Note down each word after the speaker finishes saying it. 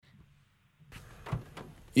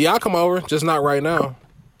Yeah, I'll come over, just not right now.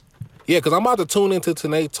 Yeah, because I'm about to tune into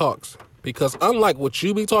Tanae Talks. Because unlike what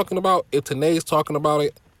you be talking about, if Tanae's talking about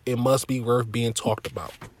it, it must be worth being talked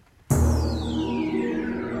about. Yo,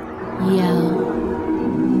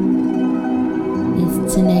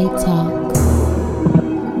 it's Tanae Talks.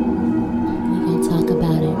 We gonna talk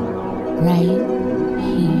about it right here.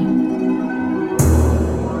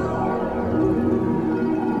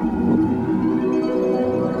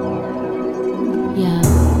 Yo,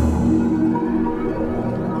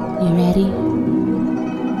 you ready?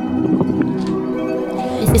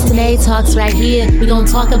 It's Tanae Talks right here. We gon'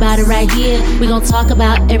 talk about it right here. We gon' talk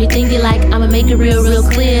about everything you like. I'ma make it real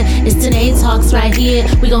clear. It's Tanae Talks right here.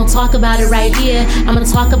 We gon' talk about it right here. I'm gonna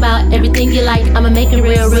talk about everything you like. I'ma make it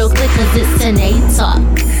real clear, cause it's Tanae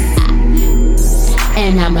Talks.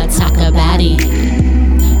 And I'ma talk about it.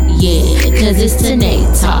 Yeah, cause it's Tanae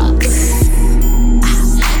Talks.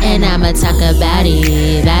 And I'ma talk about it.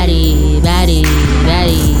 Yeah.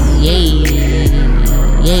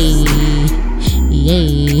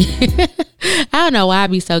 I don't know why I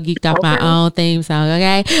be so geeked off my own theme song,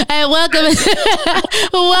 okay? And welcome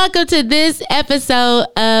to this episode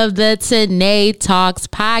of the Tanae Talks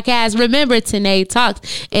podcast. Remember, Tanae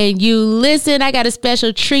Talks and you listen. I got a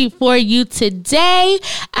special treat for you today.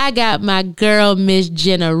 I got my girl, Miss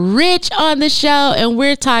Jenna Rich, on the show, and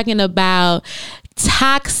we're talking about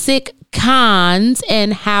toxic cons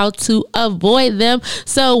and how to avoid them.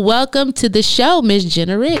 So welcome to the show, Miss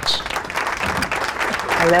Jenna Rich.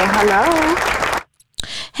 Hello.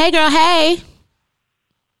 Hey, girl. Hey.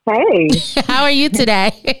 Hey. How are you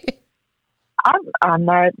today? I'm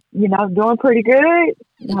not, doing pretty good.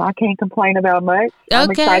 I can't complain about much. Okay.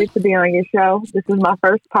 I'm excited to be on your show. This is my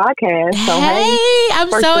first podcast. So hey,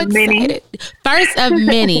 I'm so excited. First of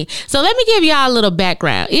many. So let me give y'all a little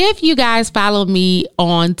background. If you guys follow me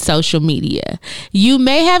on social media, you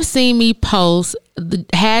may have seen me post the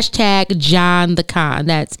hashtag John the Con.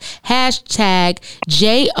 That's hashtag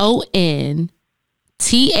JONTHE.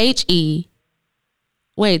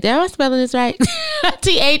 Wait, did I spell this right?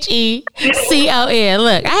 THECON.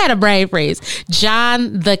 Look, I had a brain freeze.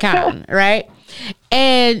 John the Con, right?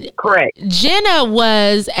 And correct. Jenna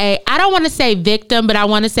was I don't want to say victim, but I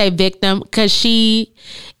want to say victim because she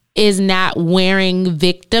is not wearing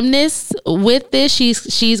victimness with this.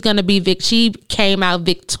 She's going to be she came out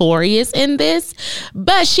victorious in this,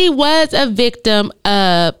 but she was a victim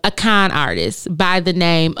of a con artist by the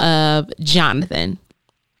name of Jonathan.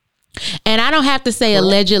 And I don't have to say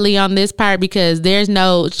allegedly on this part because there's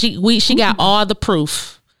she got all the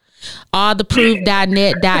proof.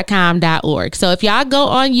 alltheproof.net.com.org. So if y'all go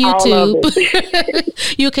on YouTube,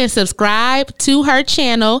 you can subscribe to her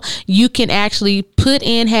channel. You can actually put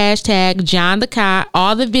in hashtag John the Con.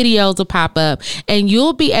 All the videos will pop up and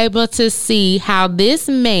you'll be able to see how this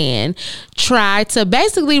man tried to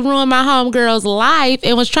basically ruin my homegirl's life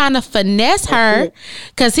and was trying to finesse her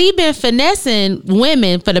because he been finessing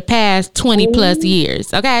women for the past 20 plus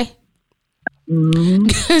years. Okay. Mm-hmm.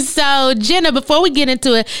 So Jenna, before we get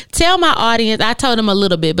into it, tell my audience, I told them a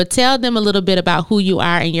little bit, but tell them a little bit about who you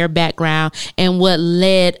are and your background and what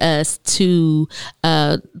led us to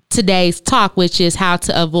today's talk, which is how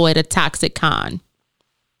to avoid a toxic con.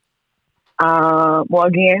 Well,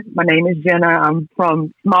 again, my name is Jenna. I'm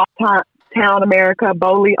from small town America,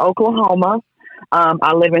 Boley, Oklahoma.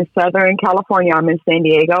 I live in Southern California. I'm in San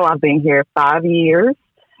Diego. I've been here 5 years.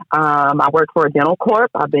 I work for a dental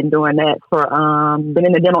corp. I've been doing that for, been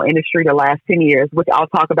in the dental industry the last 10 years, which I'll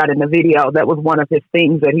talk about in the video. That was one of his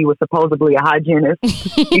things, that he was supposedly a hygienist.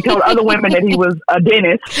 He told other women that he was a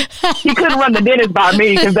dentist. He couldn't run the dentist by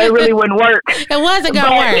me because they really wouldn't work. It wasn't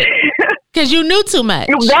going to work because you knew too much.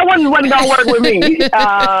 That one wasn't going to work with me.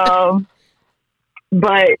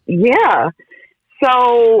 But yeah.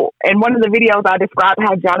 So, in one of the videos, I described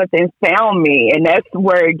how Jonathan found me, and that's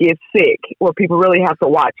where it gets sick, where people really have to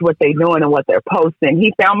watch what they're doing and what they're posting.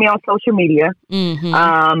 He found me on social media.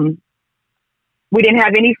 Mm-hmm. We didn't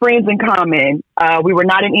have any friends in common. We were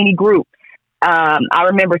not in any groups. I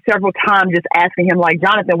remember several times just asking him, like,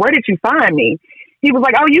 Jonathan, where did you find me? He was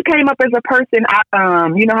like, oh, you came up as a person.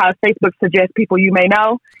 You know how Facebook suggests people you may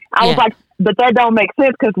know? I was like, but that don't make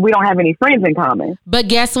sense because we don't have any friends in common. But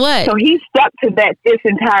guess what? So he stuck to that this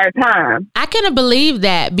entire time. I couldn't believe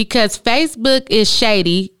that because Facebook is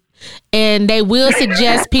shady and they will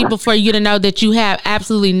suggest people for you to know that you have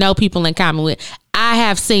absolutely no people in common with. I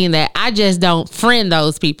have seen that. I just don't friend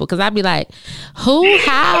those people because I'd be like, who,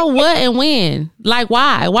 how, what, and when? Like,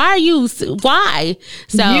 why? Why?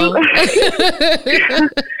 So.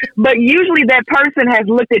 But usually that person has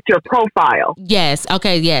looked at your profile. Yes.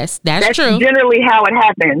 Okay. Yes. That's true. Generally how it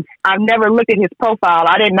happens. I've never looked at his profile.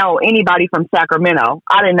 I didn't know anybody from Sacramento.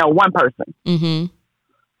 I didn't know one person. Mm-hmm.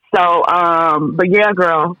 So, but yeah,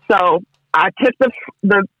 girl. So I took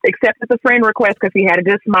accepted the friend request because he had a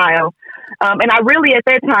good smile. And I really at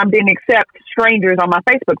that time didn't accept strangers on my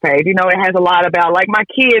Facebook page. You know, it has a lot about like my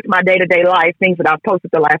kids, my day-to-day life, things that I've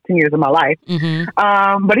posted the last 10 years of my life. Mm-hmm.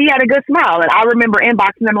 But he had a good smile. And I remember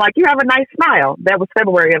inboxing him like, you have a nice smile. That was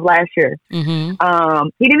February of last year. Mm-hmm.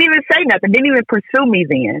 He didn't even say nothing, didn't even pursue me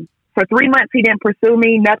then. For 3 months, he didn't pursue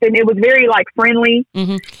me, nothing. It was very like friendly.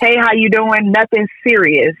 Mm-hmm. Hey, how you doing? Nothing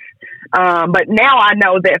serious. But now I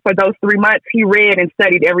know that for those 3 months, he read and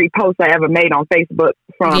studied every post I ever made on Facebook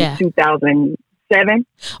from 2007.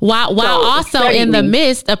 While also in the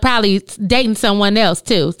midst of probably dating someone else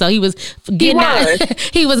too. So he was getting out.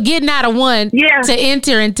 He was getting out of one to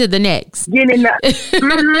enter into the next. Getting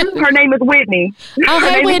mm-hmm. Her name is Whitney. Oh,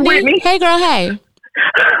 hey, Whitney. Hey, girl. Hey.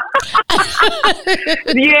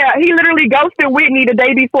 Yeah, he literally ghosted Whitney the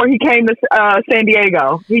day before he came to San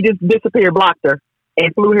Diego. He just disappeared, blocked her,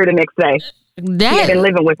 and flew here the next day. He had been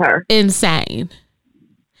living with her. Insane.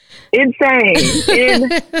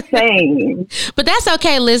 But that's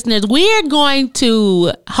okay, listeners. We're going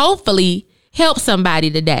to hopefully help somebody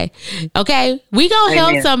today. Okay? We're going to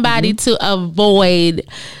help somebody to avoid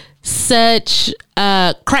such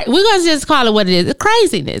we're gonna just call it what it is,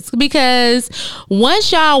 craziness, because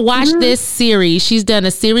once y'all watch this series, she's done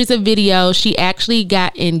a series of videos. She actually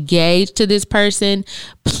got engaged to this person,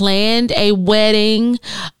 planned a wedding,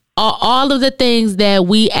 all of the things that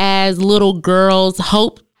we as little girls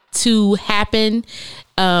hope to happen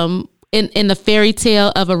in the fairy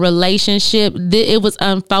tale of a relationship. It was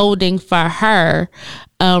unfolding for her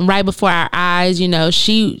right before our eyes.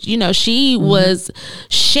 She was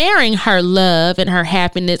sharing her love and her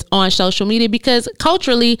happiness on social media because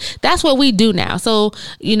culturally that's what we do now. So,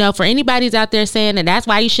 for anybody's out there saying that that's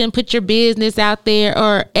why you shouldn't put your business out there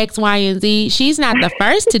or X, Y, and Z, she's not the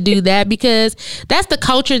first to do that because that's the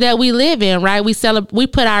culture that we live in, right? We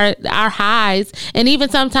put our highs and even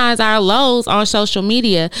sometimes our lows on social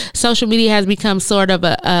media. Social media has become sort of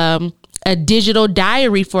a digital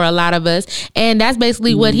diary for a lot of us. And that's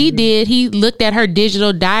basically what he did. He looked at her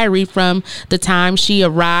digital diary from the time she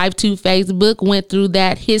arrived to Facebook, went through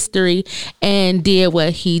that history and did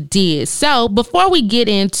what he did. So before we get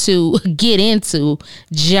into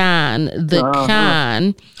John the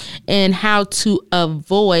Con and how to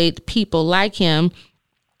avoid people like him,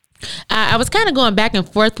 I was kind of going back and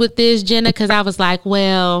forth with this, Jenna, because I was like,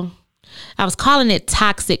 well, I was calling it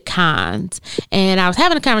toxic cons. And I was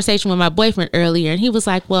having a conversation with my boyfriend earlier and he was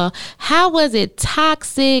like, well, how was it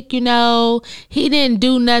toxic? He didn't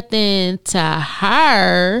do nothing to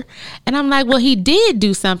her. And I'm like, well, he did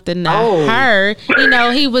do something to her.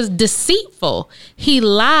 He was deceitful. He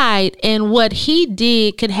lied. And what he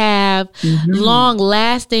did could have long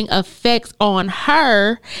lasting effects on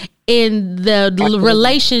her in the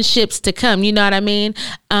relationships to come. You know what I mean?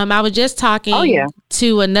 I was just talking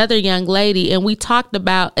to another young lady and we talked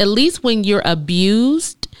about, at least when you're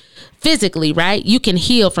abused physically, right? You can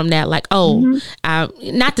heal from that. Like,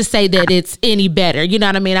 not to say that it's any better. You know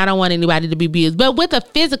what I mean? I don't want anybody to be abused, but with a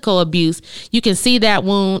physical abuse, you can see that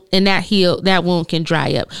wound and that wound can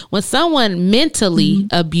dry up. When someone mentally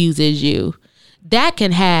abuses you, that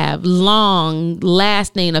can have long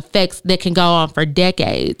lasting effects that can go on for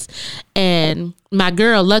decades. And my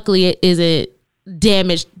girl, luckily, isn't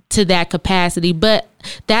damaged to that capacity, but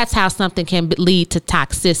that's how something can lead to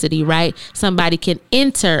toxicity, right? Somebody can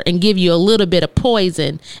enter and give you a little bit of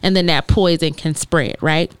poison and then that poison can spread,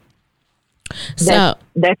 right? So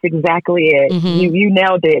that's exactly it. You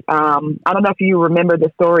nailed it. I don't know if you remember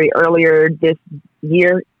the story earlier this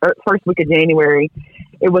year, first week of January.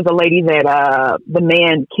 It was a lady that the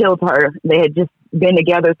man killed her. They had just been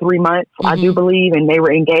together 3 months, I do believe, and they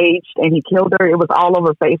were engaged, and he killed her. It was all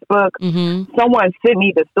over Facebook. Someone sent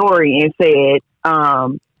me the story and said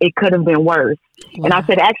it could have been worse. Wow. And I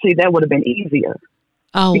said, actually, that would have been easier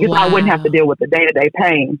because I wouldn't have to deal with the day-to-day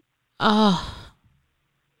pain. Oh,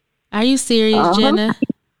 are you serious, Jenna?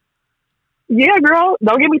 Yeah, girl.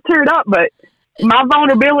 Don't get me teared up, but my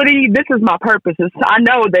vulnerability, this is my purpose. I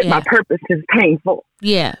know that my purpose is painful.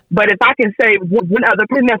 Yeah. But if I can save one other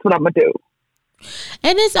person, that's what I'm going to do.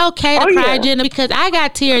 And it's okay to cry, Jenna, because I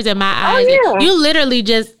got tears in my eyes. You literally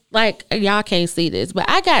just, like, y'all can't see this, but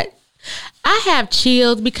I got I have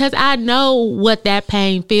chills because I know what that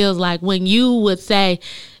pain feels like when you would say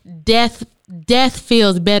death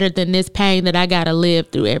feels better than this pain that I got to live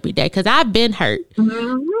through every day. Because I've been hurt.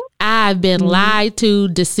 Mm-hmm. I've been lied to,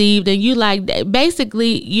 deceived. And you like,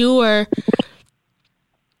 basically you're,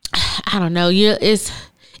 I don't know, it's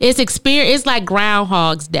experience. It's like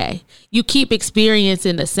Groundhog's Day. You keep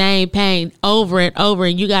experiencing the same pain over and over,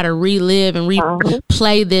 and you got to relive and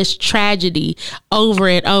replay this tragedy over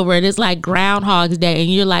and over. And it's like Groundhog's Day,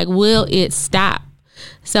 and you're like, will it stop?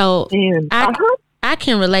 So I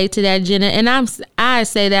can relate to that, Jenna, and I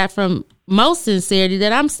say that from most sincerity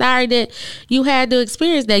that I'm sorry that you had to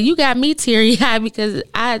experience that. You got me teary-eyed because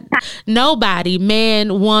nobody,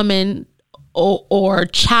 man, woman, or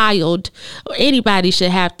child or anybody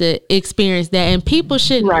should have to experience that, and people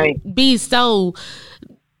shouldn't be so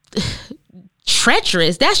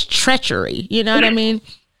treacherous. That's treachery, you know what I mean?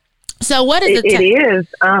 So what is it is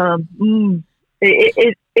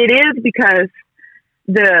it is because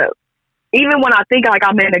even when I think like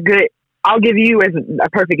I'm in a good, I'll give you as a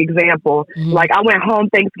perfect example. Mm-hmm. Like I went home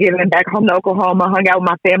Thanksgiving, back home to Oklahoma, hung out with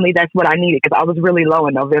my family. That's what I needed because I was really low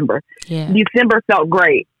in November. December felt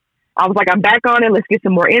great. I was like, I'm back on it. Let's get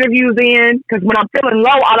some more interviews in. Because when I'm feeling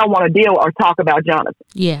low, I don't want to deal or talk about Jonathan.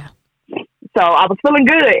 Yeah. So I was feeling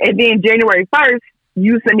good. And then January 1st,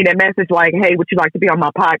 you sent me that message like, hey, would you like to be on my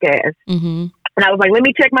podcast? Mm-hmm. And I was like, let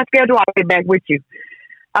me check my schedule. I'll get back with you.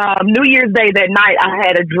 New Year's Day that night, I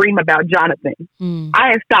had a dream about Jonathan.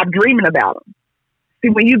 I had stopped dreaming about him. See,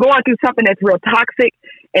 when you're going through something that's real toxic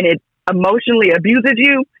and it emotionally abuses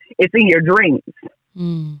you, it's in your dreams.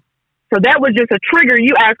 So that was just a trigger.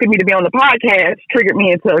 You asking me to be on the podcast triggered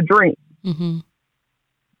me into a dream. Mm-hmm.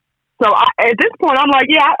 So at this point, I'm like,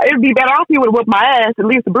 yeah, it'd be better off you would whip my ass. At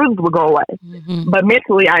least the bruises would go away. Mm-hmm. But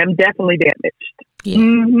mentally, I am definitely damaged. Yeah.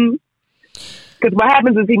 Mm-hmm. Because what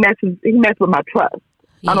happens is he messes with my trust.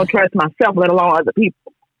 Yeah. I don't trust myself, let alone other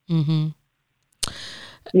people. Mm-hmm.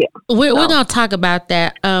 Yeah, we're going to talk about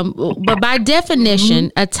that. But by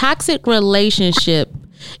definition, a toxic relationship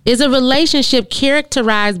is a relationship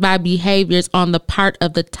characterized by behaviors on the part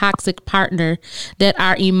of the toxic partner that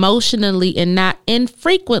are emotionally and not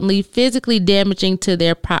infrequently physically damaging to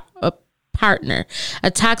their partner.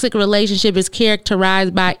 A toxic relationship is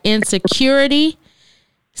characterized by insecurity,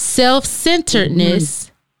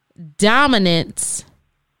 self-centeredness, dominance,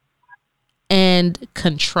 and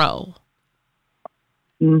control.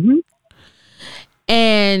 Mm-hmm.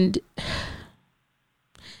 And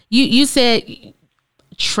you said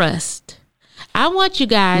trust. I want you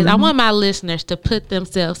guys, I want my listeners to put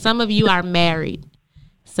themselves, some of you are married,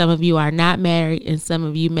 some of you are not married, and some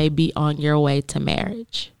of you may be on your way to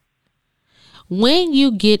marriage. When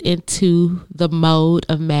you get into the mode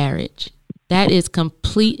of marriage, that is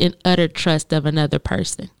complete and utter trust of another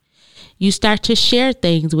person. You start to share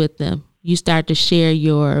things with them. You start to share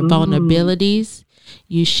your vulnerabilities.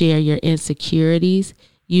 You share your insecurities.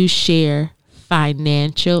 You share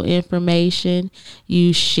financial information.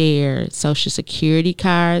 You share social security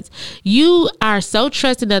cards. You are so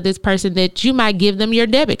trusting of this person that you might give them your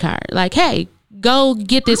debit card. Like, hey, go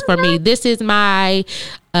get this for me. This is my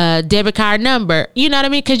debit card number. You know what I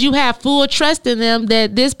mean? Because you have full trust in them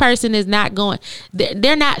that this person is not going.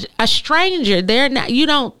 They're not a stranger. They're not. You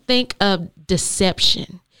don't think of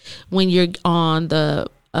deception when you're on the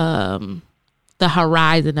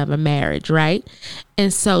horizon of a marriage, right?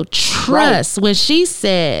 And so trust, when she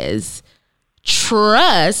says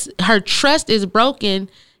trust, her trust is broken.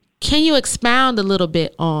 Can you expound a little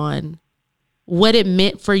bit on what it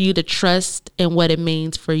meant for you to trust and what it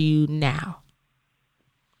means for you now?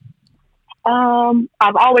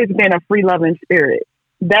 I've always been a free loving spirit.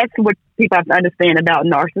 That's what people have to understand about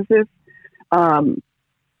narcissists.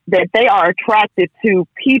 That they are attracted to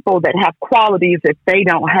people that have qualities that they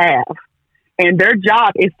don't have. And their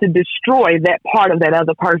job is to destroy that part of that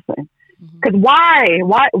other person. Because why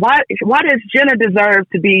does Jenna deserve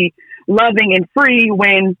to be loving and free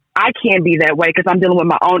when I can't be that way because I'm dealing with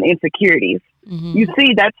my own insecurities? Mm-hmm. You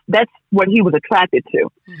see, that's what he was attracted to.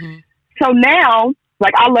 Mm-hmm. So now,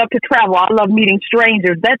 like, I love to travel. I love meeting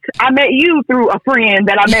strangers. I met you through a friend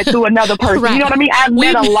that I met through another person. Right. You know what I mean? I've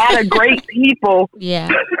met a lot of great people. Yeah.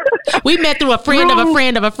 We met through a friend of a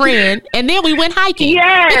friend of a friend, and then we went hiking.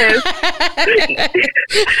 Yes.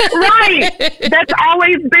 Right. That's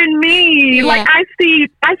always been me. Yeah. Like, I see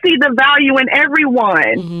the value in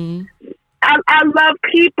everyone. Mm-hmm. I love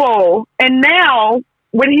people. And now,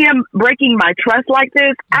 with him breaking my trust like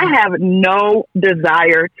this, I have no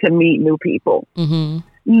desire to meet new people. Mm-hmm.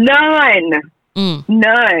 None.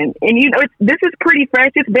 None. And this is pretty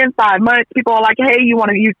fresh. It's been 5 months. People are like, hey, you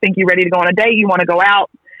think you're ready to go on a date? You want to go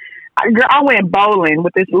out? Girl, I went bowling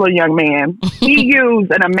with this little young man. He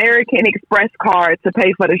used an American Express card to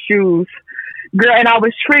pay for the shoes. Girl, and I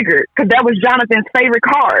was triggered because that was Jonathan's favorite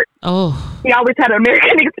card. Oh. He always had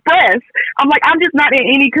American Express. I'm like, I'm just not in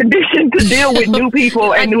any condition to deal with new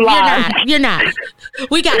people and new lives. You're not.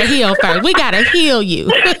 We got to heal first. We got to heal you.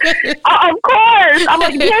 Of course. I'm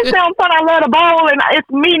like, yes, sounds fun. I love the bowl and it's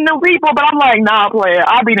meeting new people. But I'm like, nah, player.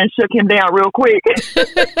 I be done shook him down real quick.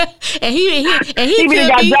 and he even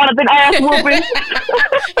got Jonathan ass whooping.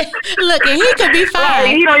 Look, and he could be fine.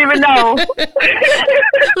 Like, he don't even know.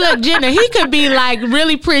 Look, Jenna, he could be like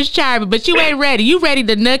really Prince Charming, but you ain't ready. You ready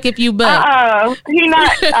to nuck if you butt. He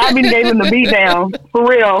not. I mean, gave him the beat down for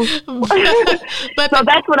real. But so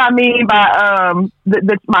that's what I mean by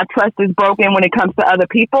my trust is broken when it comes to other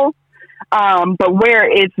people. But where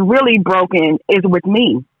it's really broken is with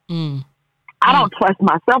me. I don't trust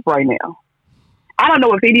myself right now. I don't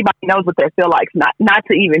know if anybody knows what that feel like. Not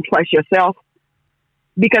to even trust yourself,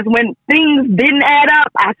 because when things didn't add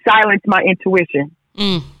up, I silenced my intuition.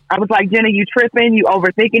 I was like, Jenna, you tripping, you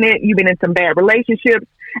overthinking it, you've been in some bad relationships.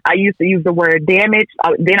 I used to use the word damage.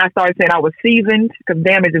 Then I started saying I was seasoned because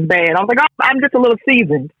damage is bad. I was like, oh, I'm just a little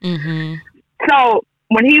seasoned. So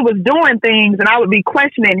when he was doing things and I would be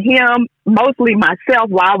questioning him, mostly myself,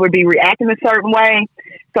 why I would be reacting a certain way.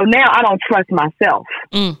 So now I don't trust myself.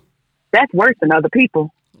 That's worse than other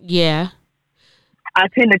people. Yeah. I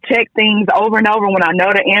tend to check things over and over when I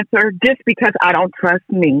know the answer just because I don't trust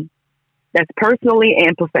me. That's personally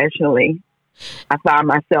and professionally. I find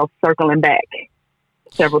myself circling back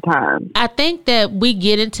several times. I think that we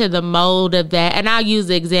get into the mode of that, and I'll use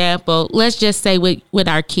the example. Let's just say with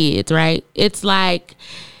our kids, right? It's like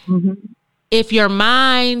if your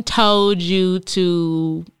mind told you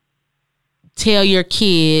to tell your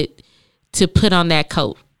kid to put on that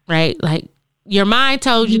coat, right? Like your mind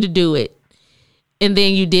told you to do it, and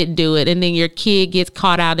then you didn't do it, and then your kid gets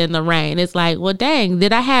caught out in the rain. It's like, well, dang,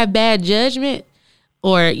 did I have bad judgment?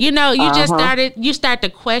 Or, you know, you start to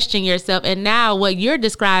question yourself. And now what you're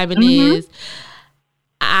describing is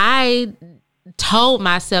I told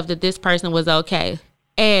myself that this person was okay.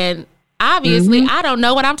 And obviously I don't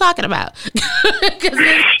know what I'm talking about.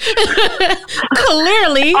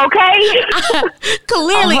 Clearly,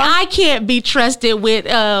 I can't be trusted with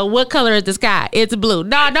what color is the sky? It's blue.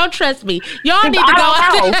 No, don't trust me. Y'all need to go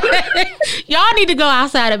outside. Y'all need to go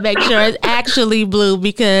outside and make sure it's actually blue,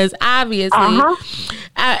 because obviously,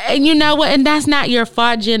 and you know what? And that's not your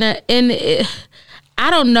fault, Jenna. And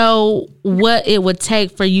I don't know what it would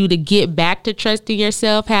take for you to get back to trusting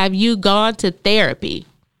yourself. Have you gone to therapy?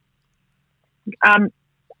 I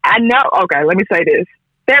know. Okay, let me say this.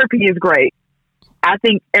 Therapy is great. I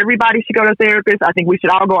think everybody should go to a therapist. I think we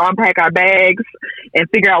should all go unpack our bags and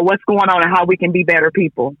figure out what's going on and how we can be better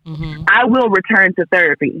people. I will return to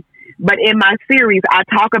therapy. But in my series, I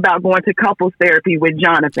talk about going to couples therapy with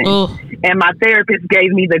Jonathan. And my therapist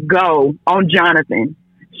gave me the go on Jonathan.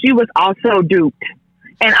 She was also duped.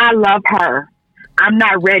 And I love her. I'm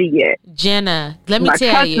not ready yet. Jenna, let me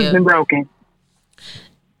tell you. My trust has been broken.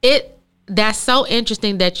 That's so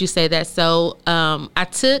interesting that you say that. So I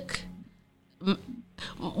took...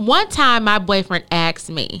 One time my boyfriend asked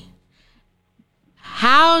me,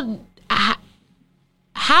 how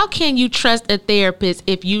can you trust a therapist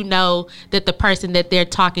if you know that the person that they're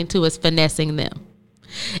talking to is finessing them?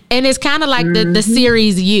 And it's kind of like the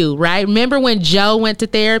series You, right? Remember when Joe went to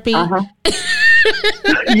therapy?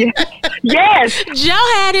 Yes. Joe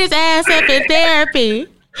had his ass up in therapy.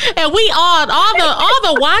 And we all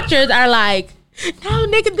the watchers are like, no,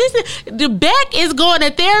 nigga, the Beck is going to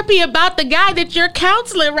therapy about the guy that you're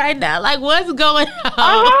counseling right now. Like, what's going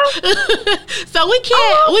on? So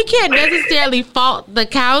we can't necessarily fault the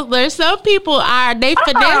counselor. Some people are,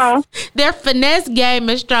 their finesse game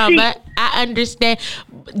is strong, but I understand.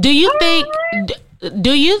 Do you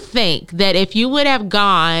think that if you would have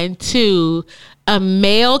gone to a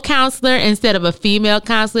male counselor instead of a female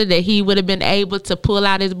counselor, that he would have been able to pull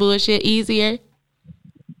out his bullshit easier?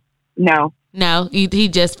 No, he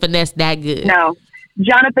just finessed that good. No,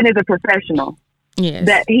 Jonathan is a professional. Yes,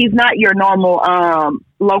 that he's not your normal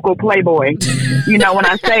local playboy. You know, when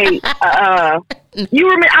I say you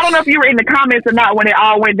remember, I don't know if you were in the comments or not when it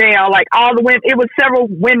all went down. Like all the women, it was several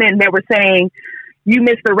women that were saying you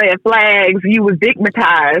missed the red flags. You was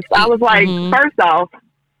stigmatized. I was like, first off,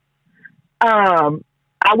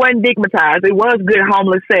 I wasn't stigmatized. It was good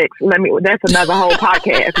homeless sex. That's another whole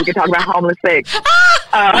podcast. We can talk about homeless sex.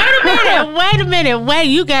 Wait a minute.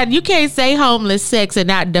 You can't say homeless sex and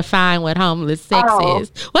not define what homeless sex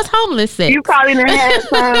is. What's homeless sex? You probably didn't have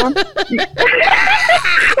some.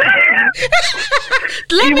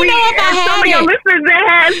 Let me know if I had some of your listeners that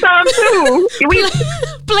had some too.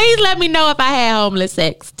 Please let me know if I had homeless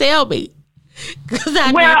sex. Tell me.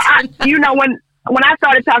 You know, when I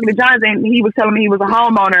started talking to Jonathan, he was telling me he was a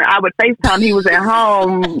homeowner. I would FaceTime he was at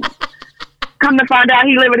home. Come to find out,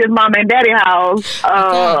 he lived at his mom and daddy house.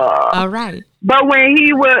 All right. But when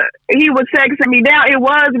he was sexing me down, it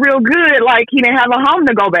was real good. Like he didn't have a home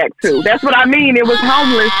to go back to. That's what I mean. It was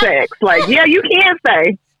homeless sex. Like, yeah, you can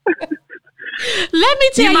stay. Let me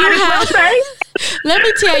tell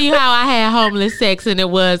you how I had homeless sex and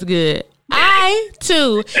it was good. I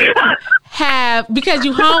too have, because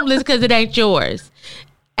you homeless because it ain't yours.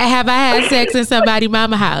 Have I had sex in somebody's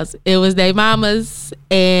mama house? It was their mama's,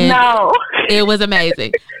 and no, it was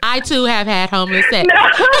amazing. I too have had homeless sex.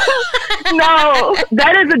 No,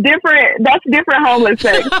 that's different homeless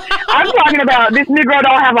sex. I'm talking about this Negro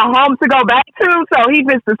don't have a home to go back to, so he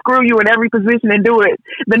just to screw you in every position and do it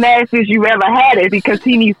the nastiest you ever had it because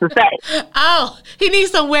he needs to stay. Oh, he needs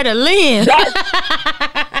somewhere to live.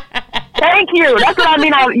 Thank you. That's what I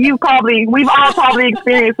mean. We've all probably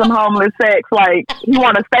experienced some homeless sex. Like, you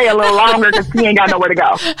want to stay a little longer because he ain't got nowhere to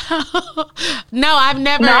go. No, I've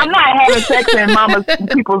never. No, I'm not having sex in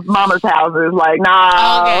people's mama's houses. Like,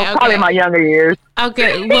 nah, okay. Probably in my younger years.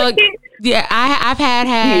 Okay, well, yeah, I've had.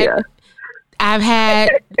 Yeah. I've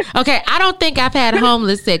had, okay, I don't think I've had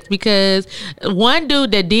homeless sex because one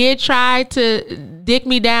dude that did try to dick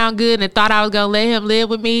me down good and thought I was going to let him live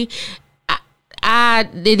with me,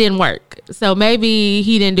 it didn't work. So maybe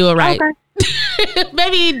he didn't do it right. Okay.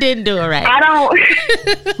 Maybe he didn't do it right. I don't.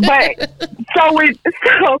 But so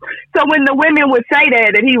when the women would say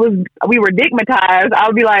that we were digmatized, I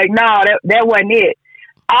would be like, no, that wasn't it.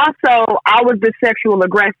 Also, I was the sexual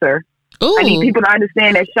aggressor. Ooh. I need people to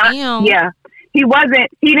understand that. Yeah, he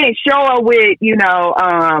didn't show up with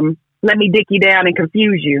let me dick you down and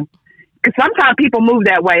confuse you. Because sometimes people move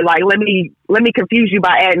that way, like let me confuse you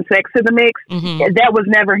by adding sex to the mix. Mm-hmm. That was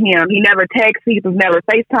never him. He never texted. He was never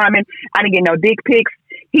FaceTiming. I didn't get no dick pics.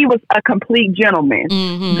 He was a complete gentleman.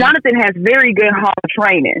 Mm-hmm. Jonathan has very good home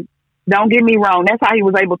training. Don't get me wrong. That's how he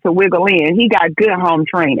was able to wiggle in. He got good home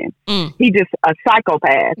training. Mm. He just a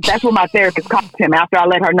psychopath. That's what my therapist called him after I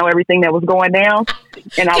let her know everything that was going down.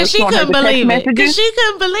 And I was showing her the text messages. Because she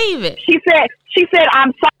couldn't believe it. She said,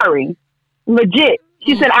 I'm sorry. Legit.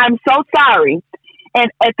 She said, I'm so sorry.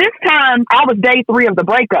 And at this time, I was day 3 of the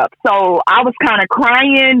breakup. So I was kind of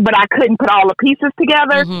crying, but I couldn't put all the pieces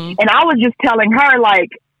together. Mm-hmm. And I was just telling her, like,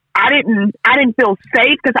 I didn't feel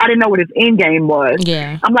safe because I didn't know what his end game was.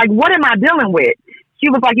 Yeah. I'm like, what am I dealing with? She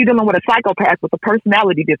was like, you're dealing with a psychopath with a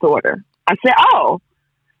personality disorder. I said, oh.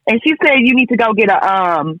 And she said, you need to go get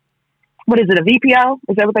a, what is it, a VPO?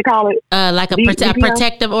 Is that what they call it? Like a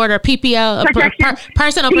protective order, PPO,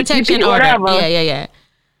 personal protection order. Yeah.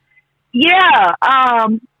 Yeah.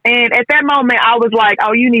 And at that moment, I was like,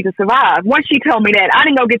 oh, you need to survive. Once she told me that, I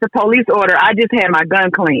didn't go get the police order. I just had my gun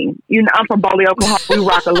clean. You know, I'm from Boley, Oklahoma. We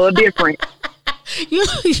rock a little different. You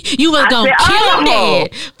was going to kill me.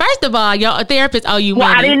 First of all, your therapist owe you money.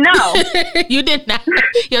 Well, I didn't know. You did not.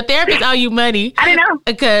 Your therapist owe you money. I didn't know.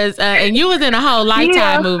 Because, and you was in a whole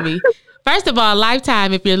Lifetime movie. First of all,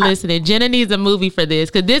 Lifetime, if you're listening, Jenna needs a movie for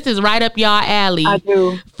this because this is right up y'all alley. I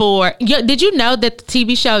do. Did you know that the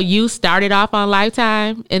TV show You started off on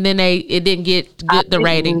Lifetime and then it didn't get the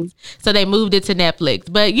ratings, so they moved it to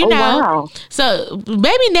Netflix? But wow. So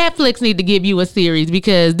maybe Netflix need to give you a series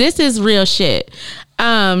because this is real shit.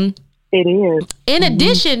 It is. In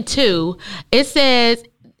addition to, it says.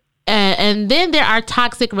 And then there are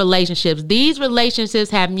toxic relationships. These relationships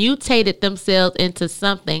have mutated themselves into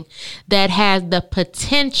something that has the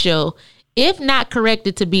potential, if not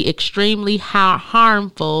corrected, to be extremely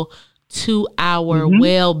harmful to our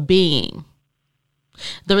well-being.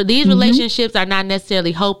 These relationships are not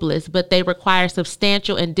necessarily hopeless, but they require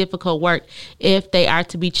substantial and difficult work if they are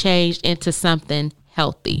to be changed into something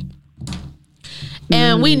healthy.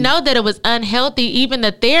 And we know that it was unhealthy. Even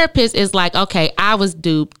the therapist is like, okay, I was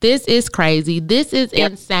duped. This is crazy. This is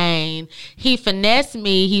insane. He finessed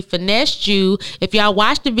me. He finessed you. If y'all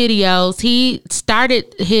watch the videos, he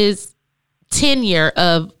started his tenure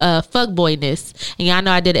of fuckboyness. And y'all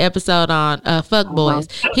know I did an episode on fuckboys.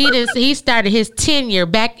 He started his tenure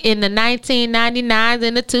back in the 1999s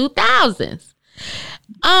and the 2000s.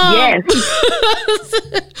 Yes.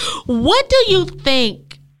 What do you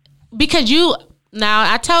think? Because now,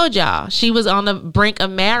 I told y'all, she was on the brink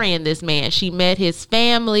of marrying this man. She met his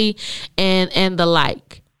family and the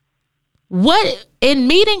like. In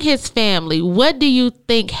meeting his family, what do you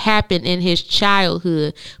think happened in his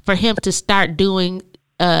childhood for him to start doing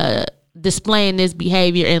displaying this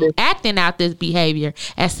behavior and acting out this behavior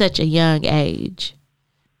at such a young age?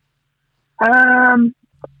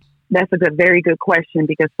 That's a very good question,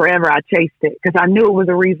 because forever I chased it because I knew it was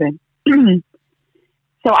a reason.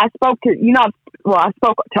 So I spoke to, I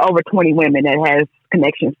spoke to over 20 women that has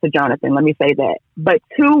connections to Jonathan. Let me say that. But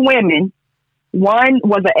 2 women, one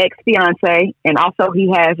was an ex-fiance, and also he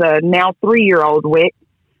has a now 3-year-old with,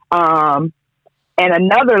 and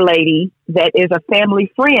another lady that is a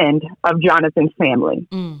family friend of Jonathan's family.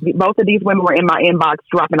 Both of these women were in my inbox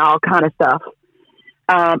dropping all kind of stuff.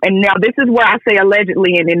 And now this is where I say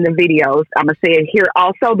allegedly, and in the videos, I'm going to say it here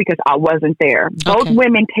also because I wasn't there. Both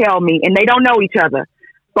women tell me, and they don't know each other.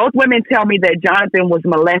 Both women tell me that Jonathan was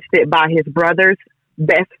molested by his brother's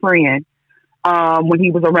best friend when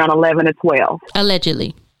he was around 11 or 12.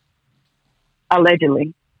 Allegedly.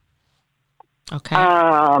 Okay.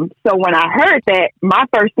 So when I heard that, my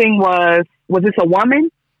first thing was this a woman?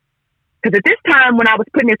 Because at this time, when I was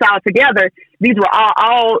putting this all together, these were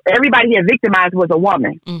all everybody he had victimized was a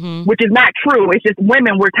woman, which is not true. It's just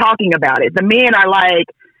women were talking about it. The men are like,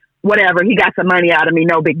 whatever, he got some money out of me,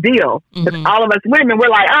 no big deal. But all of us women, we're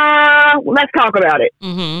like, let's talk about it.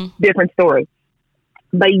 Different story.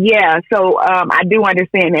 But yeah, so I do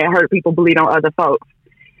understand that hurt people bleed on other folks.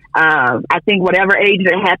 I think whatever age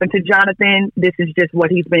that happened to Jonathan, this is just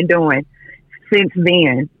what he's been doing since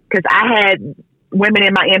then. Because I had women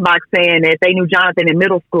in my inbox saying that they knew Jonathan in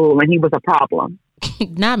middle school and he was a problem.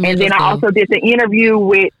 Not middle and then school. I also did the interview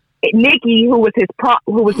with Nikki, who was his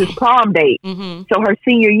prom date. So her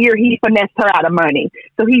senior year, he finessed her out of money.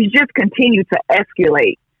 So he's just continued to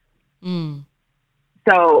escalate.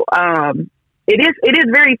 So it is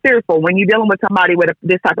very fearful when you're dealing with somebody with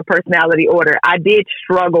this type of personality order. I did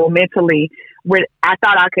struggle mentally with. I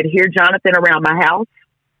thought I could hear Jonathan around my house.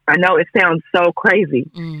 I know it sounds so crazy.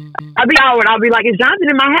 I'll be like, is Jonathan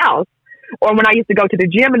in my house? Or when I used to go to the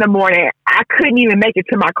gym in the morning, I couldn't even make it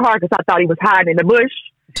to my car because I thought he was hiding in the bush.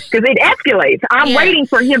 Because it escalates. I'm waiting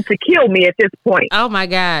for him to kill me at this point. Oh my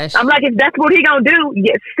gosh. I'm like, if that's what he gonna do,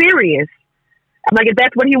 serious. I'm like, if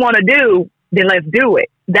that's what he want to do, then let's do it.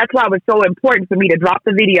 That's why it was so important for me to drop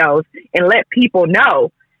the videos and let people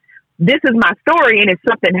know this is my story. And if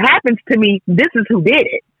something happens to me, this is who did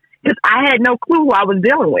it. Because I had no clue who I was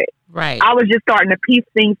dealing with. Right. I was just starting to piece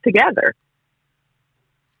things together.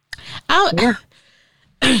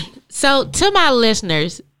 So to my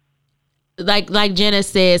listeners, like Jenna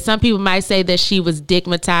said, some people might say that she was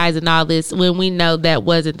stigmatized and all this when we know that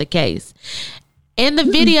wasn't the case. In the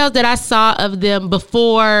videos that I saw of them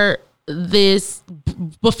before news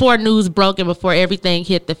broke and before everything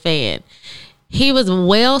hit the fan, he was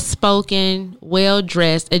well-spoken,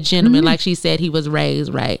 well-dressed, a gentleman. Like she said, he was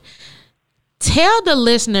raised right. Tell the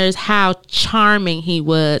listeners how charming he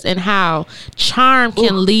was and how charm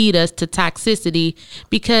can lead us to toxicity,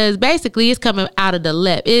 because basically it's coming out of the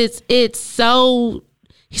left. It's so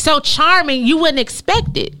charming, you wouldn't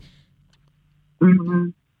expect it.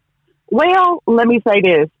 Well, let me say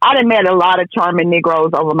this. I done met a lot of charming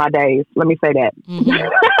Negroes over my days. Let me say that.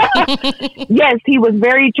 Yes, he was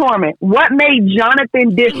very charming. What made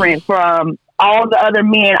Jonathan different from all the other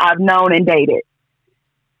men I've known and dated?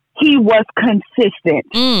 He was consistent.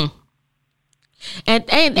 And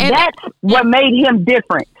that's what made him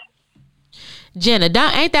different. Jenna,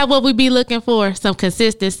 ain't that what we be looking for? Some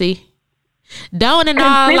consistency. Don't and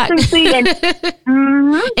all, like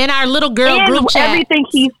in our little girl group chat. Everything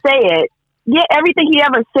he said, everything he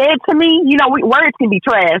ever said to me, words can be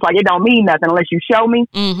trash. Like, it don't mean nothing unless you show me.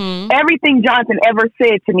 Everything Jonathan ever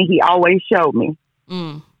said to me, he always showed me.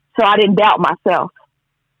 So I didn't doubt myself.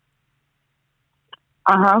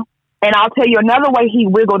 And I'll tell you another way he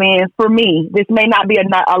wiggled in for me. This may not be a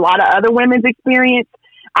lot of other women's experience.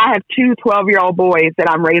 I have 2 12-year-old boys that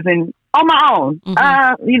I'm raising on my own.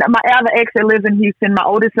 My other ex that lives in Houston, my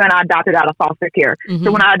oldest son, I adopted out of foster care.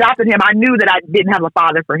 So when I adopted him, I knew that I didn't have a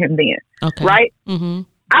father for him then. Right?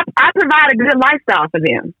 I provide a good lifestyle for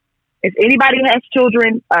them. If anybody has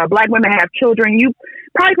children, Black women have children, you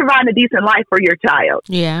probably provide a decent life for your child.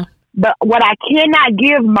 Yeah. But what I cannot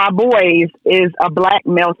give my boys is a Black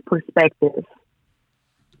male's perspective.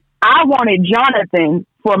 I wanted Jonathan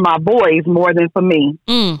for my boys more than for me.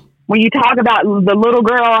 When you talk about the little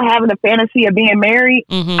girl having a fantasy of being married,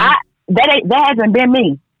 that hasn't been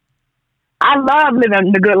me. I love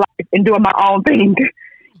living the good life and doing my own thing.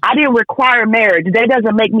 I didn't require marriage. That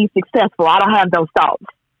doesn't make me successful. I don't have those thoughts.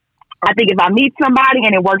 I think if I meet somebody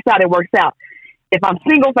and it works out, it works out. If I'm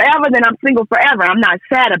single forever, then I'm single forever. I'm not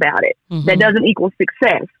sad about it. That doesn't equal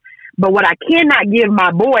success. But what I cannot give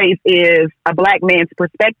my boys is a Black man's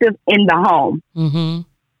perspective in the home.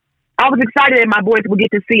 I was excited that my boys would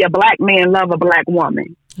get to see a black man love a black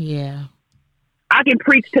woman. Yeah. I can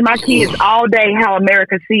preach to my kids all day how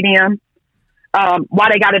America see them, why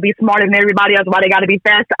they got to be smarter than everybody else, why they got to be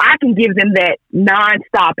faster. I can give them that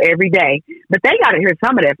nonstop every day, but they got to hear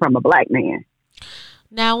some of that from a black man.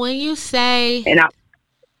 Now, when you say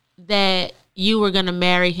that you were going to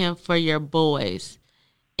marry him for your boys,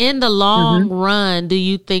 in the long run, do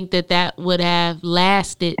you think that would have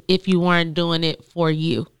lasted if you weren't doing it for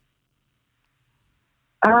you?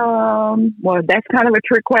 Well, that's kind of a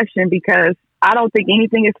trick question because I don't think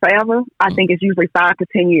anything is forever. I think it's usually 5 to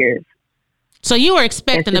 10 years. So you were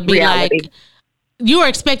expecting to be reality. You were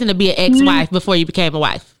expecting to be an ex-wife before you became a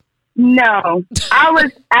wife? No, I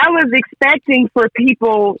was expecting for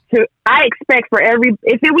people to, I expect for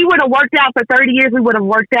if we would have worked out for 30 years, we would have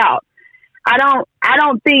worked out. I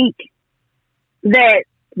don't think that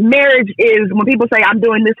marriage is, when people say I'm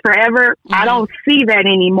doing this forever, I don't see that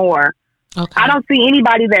anymore. Okay. I don't see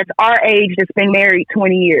anybody that's our age that's been married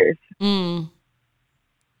 20 years.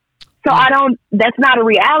 So that's not a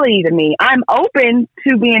reality to me. I'm open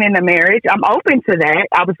to being in a marriage. I'm open to that.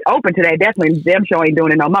 I was open to that. Definitely them show ain't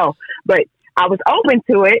doing it no more. But I was open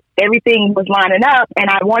to it. Everything was lining up and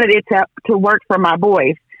I wanted it to work for my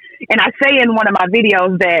boys. And I say in one of my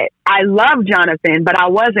videos that I love Jonathan, but I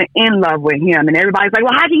wasn't in love with him. And everybody's like,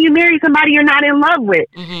 well, how can you marry somebody you're not in love with?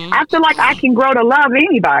 I feel like I can grow to love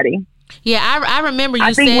anybody. Yeah, I remember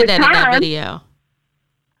you said that in that video.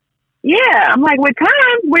 Yeah, I'm like, with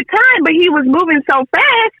time, but he was moving so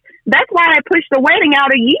fast. That's why I pushed the wedding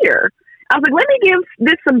out a year. I was like, let me give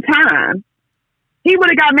this some time. He would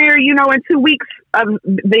have got married, in 2 weeks of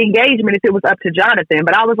the engagement if it was up to Jonathan.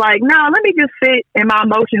 But I was like, no, let me just sit in my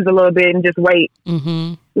emotions a little bit and just wait,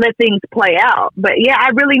 let things play out. But yeah, I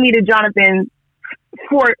really needed Jonathan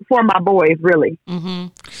for my boys, really.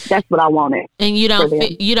 That's what I wanted. And you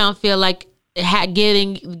don't feel like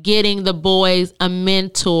getting the boys a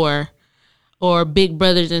mentor or big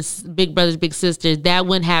brothers, big sisters, that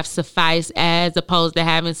wouldn't have sufficed as opposed to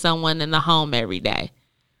having someone in the home every day?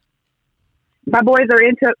 My boys are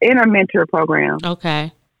in a mentor program.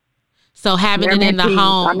 Okay. So having it in the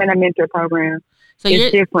home. I'm in a mentor program. So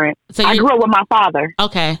it's different. So I grew up with my father.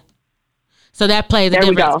 Okay. So that plays a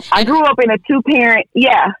difference. There we go. I grew up in a two-parent,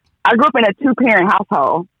 I grew up in a two-parent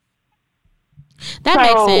household. That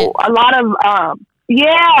makes sense. A lot of,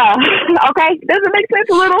 okay. Does it make sense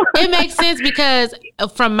a little? It makes sense because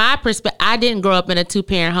from my perspective, I didn't grow up in a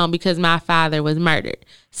two-parent home because my father was murdered.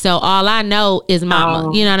 So all I know is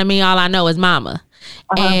mama. You know what I mean? All I know is mama.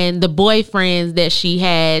 And the boyfriends that she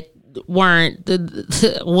had weren't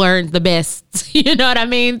the best. You know what I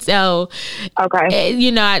mean? So, okay.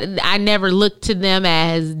 I never looked to them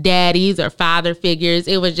as daddies or father figures.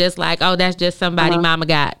 It was just like, oh, that's just somebody mama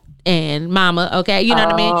got. And mama, okay, you know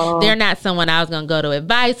what I mean? They're not someone I was going to go to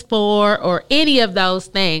advice for or any of those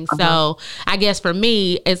things. So I guess for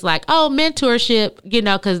me, it's like, mentorship,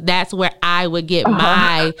 because that's where I would get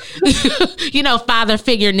my, father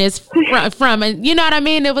figureness from. And you know what I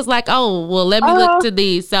mean? It was like, let me look to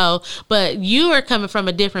these. So, but you are coming from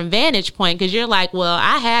a different vantage point because you're like, well,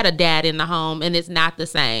 I had a dad in the home and it's not the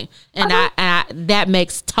same. And I that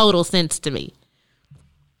makes total sense to me.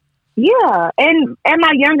 Yeah, and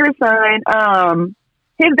my younger son,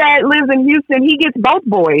 his dad lives in Houston. He gets both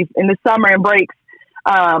boys in the summer and breaks.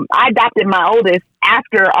 I adopted my oldest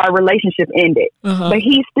after our relationship ended, but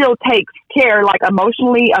he still takes care, like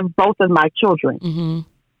emotionally, of both of my children.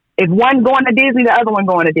 If one going to Disney, the other one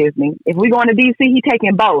going to Disney. If we going to DC, he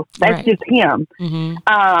taking both. That's just him. So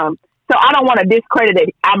I don't want to discredit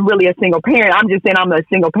it. I'm really a single parent. I'm just saying I'm a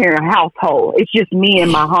single parent household. It's just me and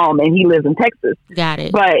my home, and he lives in Texas. Got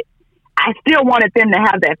it. But I still wanted them to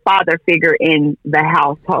have that father figure in the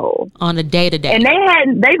household on a day-to-day.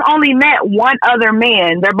 And they've only met one other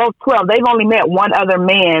man. They're both 12. They've only met one other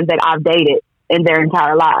man that I've dated in their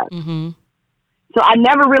entire lives. So I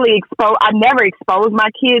never really exposed my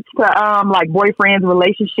kids to like boyfriends,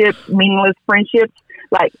 relationships, meaningless friendships,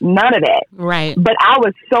 like none of that. Right. But I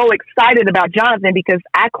was so excited about Jonathan because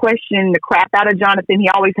I questioned the crap out of Jonathan. He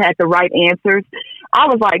always had the right answers. I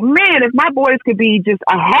was like, man, if my boys could be just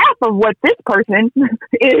a half of what this person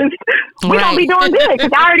is, we don't be doing good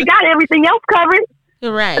because I already got everything else covered.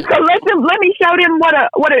 Right. So let me show them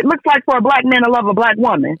what it looks like for a black man to love a black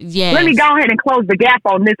woman. Yes. Let me go ahead and close the gap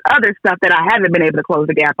on this other stuff that I haven't been able to close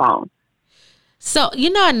the gap on. So,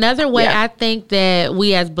 another way I think that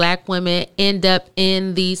we as black women end up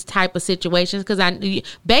in these type of situations, because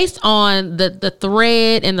based on the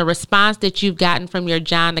thread and the response that you've gotten from your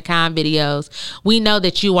John the Con videos, we know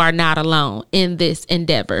that you are not alone in this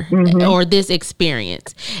endeavor or this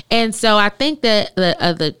experience. And so I think that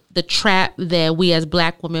the the trap that we as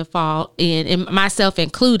Black women fall in, and myself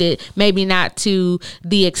included, maybe not to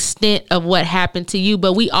the extent of what happened to you,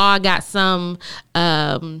 but we all got some,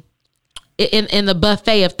 in the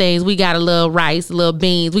buffet of things, we got a little rice, a little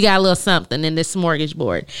beans, we got a little something in this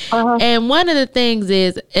smorgasbord. And one of the things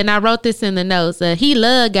is, and I wrote this in the notes, he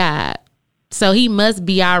loved God, so he must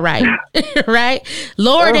be all right. Right?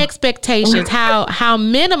 Lowered expectations, how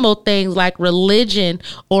minimal things like religion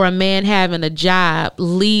or a man having a job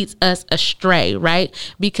leads us astray, right?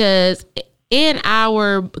 Because in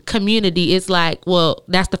our community, it's like, well,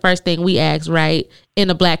 that's the first thing we ask, right? In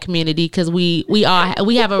the Black community, because we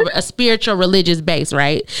have a spiritual religious base,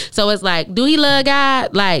 right? So it's like, do he love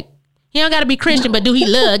God? Like, he don't got to be Christian, but do he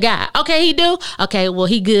love God? Okay, he do. Okay, well,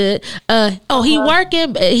 he good. He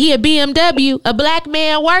working. He a BMW, a Black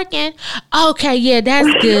man working. Okay, yeah,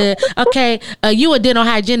 that's good. Okay, you a dental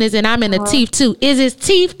hygienist and I'm in the teeth too. Is his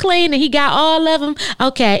teeth clean and he got all of them?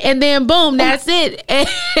 Okay, and then boom, that's it.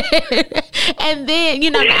 And then,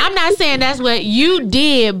 I'm not saying that's what you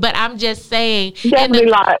did, but I'm just saying,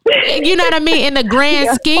 definitely not. You know what I mean? In the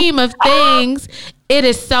grand scheme of things, it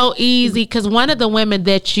is so easy, because one of the women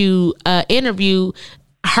that you interviewed,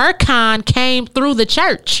 her con came through the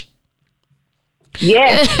church.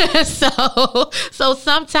 Yeah. So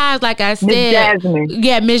sometimes, like I said,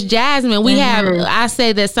 Miss Jasmine, we have, I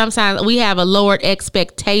say that sometimes we have a lowered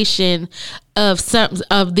expectation of some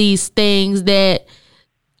of these things that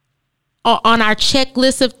on our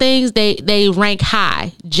checklist of things, they rank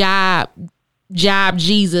high. Job,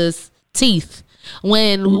 Jesus, teeth.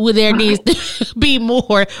 When there needs to be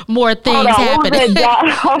more things happening.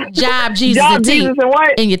 Job, Jesus, and teeth. Jesus and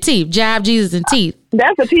what? And your teeth. Job, Jesus, and teeth.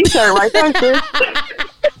 That's a t-shirt right there, sis.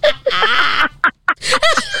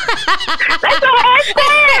 That's a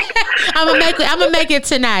hashtag. I'm gonna make it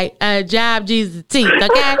tonight. Job, Jesus, and teeth.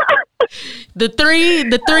 Okay. The three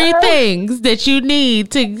things that you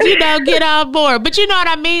need to get on board. But you know what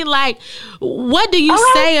I mean? Like, what do you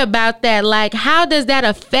say about that? Like, how does that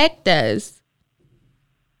affect us?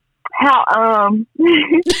 How I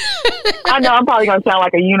know I'm probably gonna sound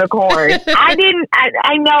like a unicorn. I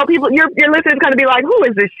know people, your listeners gonna be like, who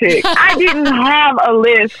is this chick? I didn't have a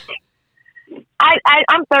list.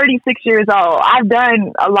 I'm 36 years old. I've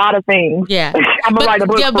done a lot of things. Yeah. I'm gonna write a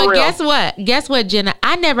book for but real. Guess what, Jenna?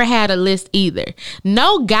 I never had a list either.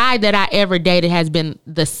 No guy that I ever dated has been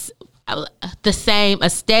the same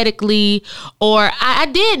aesthetically, or I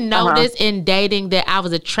did notice in dating that I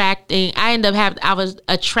was attracting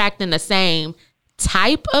the same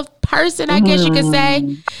type of person, I guess you could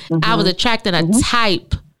say. I was attracting a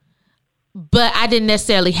type, but I didn't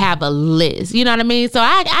necessarily have a list. You know what I mean? So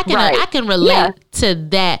I can relate to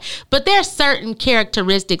that. But there's certain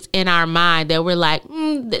characteristics in our mind that we're like,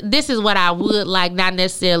 this is what I would like, not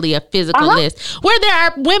necessarily a physical list. Where there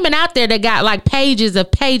are women out there that got like pages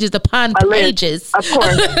upon pages. Of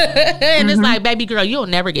course. And it's like, baby girl, you'll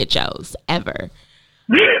never get chose, ever.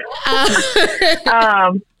 How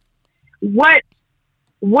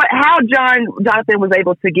Jonathan was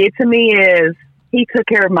able to get to me is he took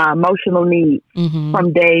care of my emotional needs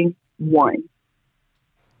from day one.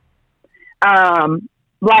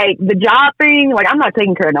 Like the job thing, like I'm not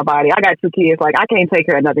taking care of nobody. I got 2 kids. Like I can't take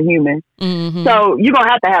care of another human. So you're going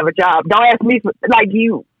to have to have a job. Don't ask me for, like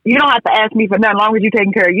you don't have to ask me for nothing as long as you're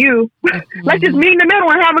taking care of you. Let's just meet in the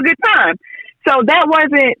middle and have a good time. So that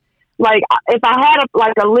wasn't like, if I had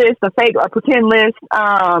a list, a pretend list,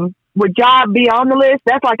 would job be on the list?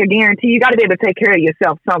 That's like a guarantee. You got to be able to take care of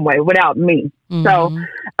yourself some way without me. So,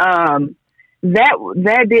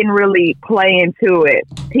 that didn't really play into it.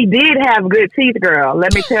 He did have good teeth, girl.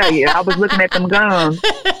 Let me tell you. I was looking at them gums.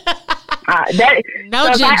 Let's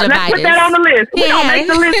put that on the list. We're going to make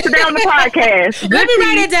the list today on the podcast. Let me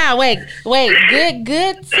write it down. Wait.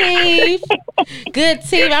 Good teeth. Good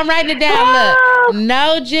teeth. I'm writing it down. Look.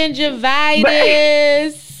 No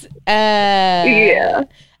gingivitis. Yeah.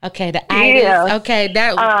 Okay, the itis. Yeah. Okay,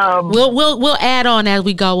 that we'll add on as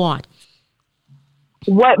we go on.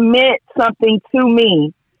 What meant something to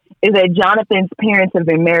me is that Jonathan's parents have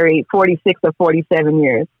been married 46 or 47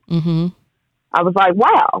 years. I was like,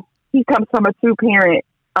 wow, he comes from a 2-parent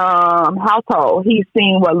household. He's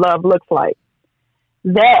seen what love looks like.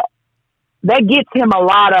 That gets him a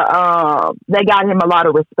lot of that got him a lot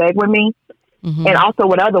of respect with me. And also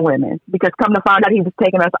with other women, because come to find out, he was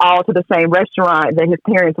taking us all to the same restaurant that his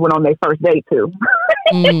parents went on their first date to.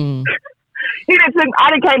 I didn't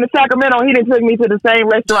came to Sacramento. He didn't took me to the same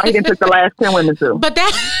restaurant he didn't took the last 10 women to. But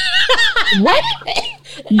that what?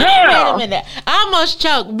 Girl. Wait a minute. I almost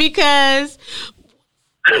choked because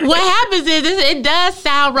what happens is it does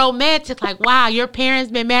sound romantic. Like, wow, your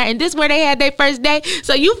parents been married, and this is where they had their first date.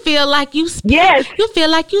 So you feel like you feel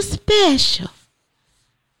like you special.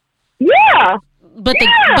 Yeah. But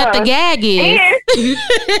the gag is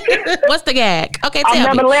what's the gag? Okay, tell me.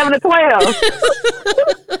 I'm number 11 to 12.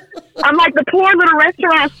 I'm like the poor little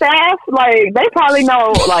restaurant staff. Like they probably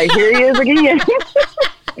know. Like here he is again.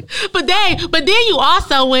 But then you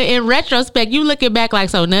also went in retrospect. You looking back like,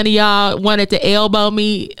 so none of y'all wanted to elbow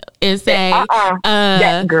me and say,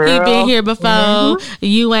 that girl. He been here before. Mm-hmm.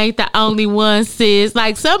 You ain't the only one, sis.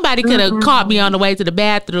 Like somebody could have caught me on the way to the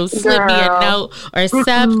bathroom, slipped me a note or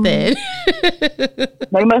something.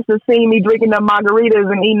 They must have seen me drinking the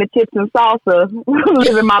margaritas and eating the chips and salsa,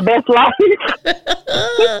 living my best life.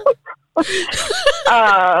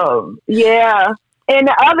 Yeah. And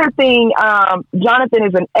the other thing, Jonathan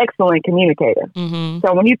is an excellent communicator. Mm-hmm.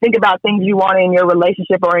 So when you think about things you want in your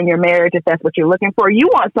relationship or in your marriage, if that's what you're looking for, you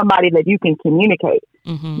want somebody that you can communicate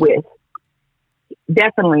with.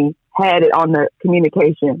 Definitely had it on the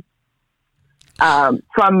communication.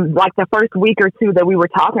 From like the first week or two that we were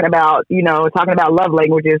talking about love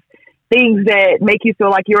languages, things that make you feel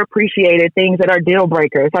like you're appreciated, things that are deal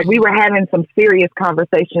breakers. Like we were having some serious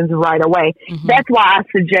conversations right away. Mm-hmm. That's why I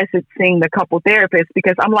suggested seeing the couple therapist,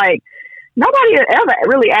 because I'm like, nobody ever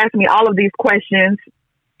really asked me all of these questions.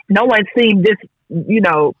 No one seemed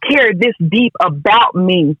cared this deep about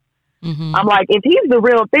me. Mm-hmm. I'm like, if he's the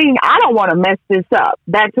real thing, I don't want to mess this up.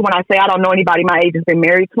 That's when I say I don't know anybody my age has been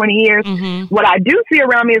married 20 years. Mm-hmm. What I do see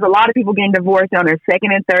around me is a lot of people getting divorced on their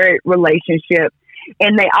second and third relationship.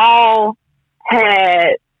 And they all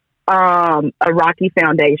had a rocky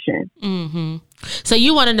foundation. Mm-hmm. So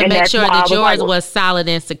you wanted to make sure that yours was solid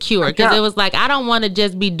and secure, because it was like, I don't want to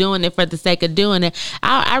just be doing it for the sake of doing it.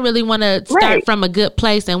 I really want to start from a good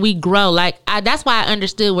place and we grow. Like that's why I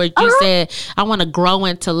understood where you said I want to grow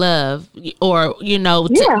into love, or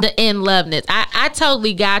the in loveness. I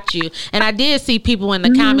totally got you, and I did see people in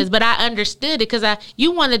the comments, but I understood it because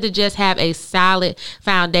you wanted to just have a solid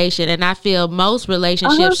foundation, and I feel most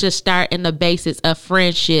relationships should start in the basis of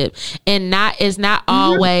friendship, and it's not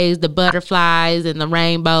always the butterflies and the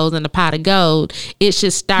rainbows and the pot of gold. It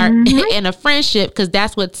should start in a friendship, because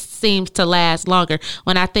that's what seems to last longer.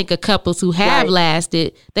 When I think of couples who have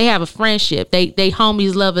lasted, they have a friendship. They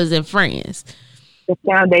homies, lovers, and friends. The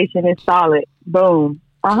foundation is solid. Boom.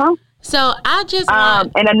 So I just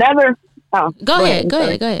want... and another... Go ahead.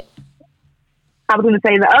 I was going to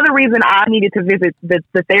say, the other reason I needed to visit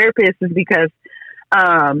the therapist is because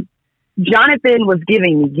Jonathan was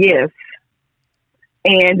giving me gifts.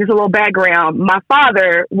 And just a little background, my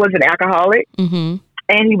father was an alcoholic and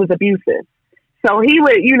he was abusive. So he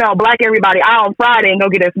would, black everybody out on Friday and go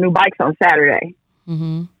get us new bikes on Saturday.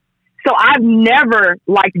 Mm-hmm. So I've never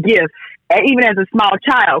liked gifts, even as a small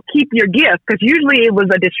child. Keep your gift, because usually it was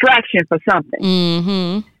a distraction for something.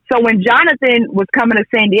 Mm-hmm. So when Jonathan was coming to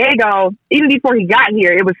San Diego, even before he got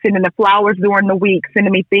here, it was sending the flowers during the week,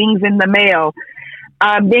 sending me things in the mail.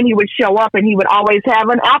 Then he would show up and he would always have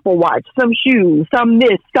an Apple Watch, some shoes, some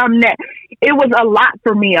this, some that. It was a lot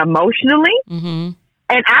for me emotionally. Mm-hmm.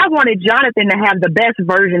 And I wanted Jonathan to have the best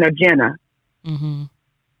version of Jenna. Mm-hmm.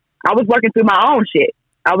 I was working through my own shit.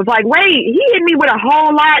 I was like, wait, he hit me with a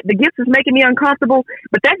whole lot. The gift is making me uncomfortable.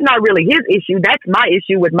 But that's not really his issue. That's my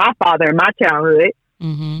issue with my father and my childhood,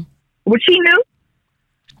 which he knew.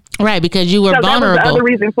 Right, because you were vulnerable. That was the other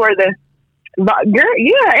reason for the... Girl,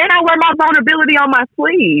 yeah, and I wear my vulnerability on my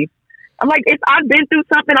sleeve. I'm like, if I've been through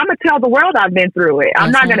something, I'm going to tell the world I've been through it.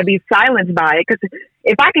 I'm not going to be silenced by it, because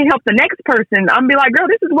if I can help the next person, I'm be like, girl,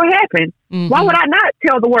 this is what happened. Mm-hmm. Why would I not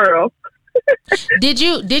tell the world? Did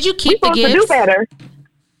you keep the gifts? To do better.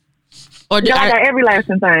 Or I got every last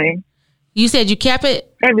thing. You said you kept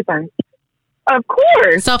it? Everything. Of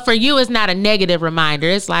course. So for you, it's not a negative reminder.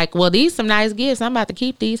 It's like, well, these some nice gifts. I'm about to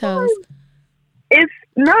keep these hoes. It's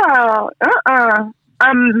no,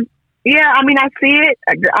 yeah, I mean, I see it.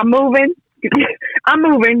 I'm moving. I'm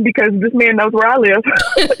moving because this man knows where I live.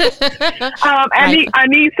 I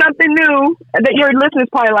need something new. That your listeners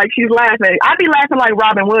probably like, she's laughing. I be laughing like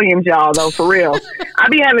Robin Williams, y'all, though, for real. I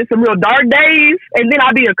be having some real dark days, and then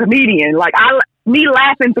I be a comedian. Like me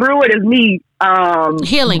laughing through it is me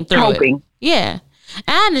healing through coping. It. Yeah,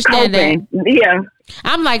 I understand that. Yeah.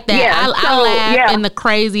 I'm like that. Yeah, I laugh in the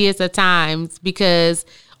craziest of times because,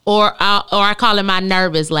 or I call it my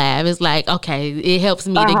nervous laugh. It's like, okay, it helps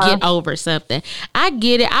me to get over something. I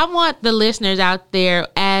get it. I want the listeners out there,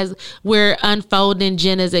 as we're unfolding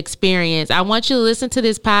Jenna's experience, I want you to listen to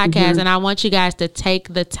this podcast and I want you guys to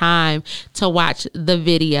take the time to watch the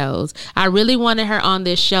videos. I really wanted her on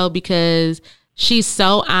this show because she's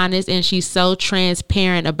so honest and she's so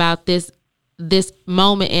transparent about this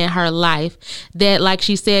moment in her life that, like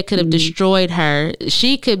she said, could have destroyed her.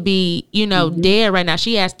 She could be, dead right now.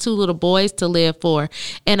 She has 2 little boys to live for.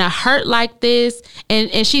 And a hurt like this,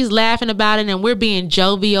 and she's laughing about it and we're being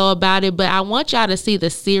jovial about it, but I want y'all to see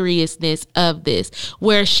the seriousness of this,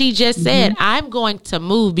 where she just said, I'm going to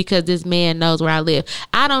move because this man knows where I live.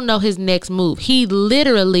 I don't know his next move. He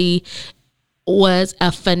literally was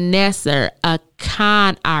a finesser, a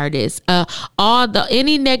con artist,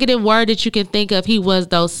 any negative word that you can think of, he was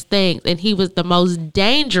those things. And he was the most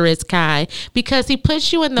dangerous kind because he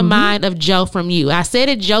puts you in the mind of Joe from You. I said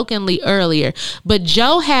it jokingly earlier, but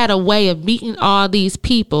Joe had a way of meeting all these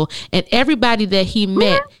people, and everybody that he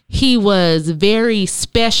met, he was very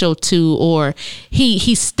special to, or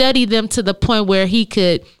he studied them to the point where he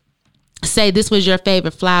could say this was your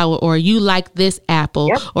favorite flower, or you like this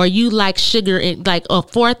apple, or you like sugar in like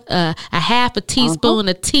a half a teaspoon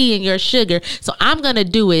of tea in your sugar. So I'm going to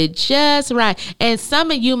do it just right. And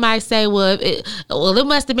some of you might say, well, it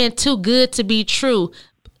must have been too good to be true.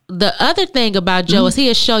 The other thing about Joe is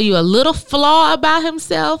he'll show you a little flaw about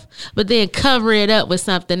himself, but then cover it up with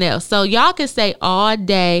something else. So y'all can say all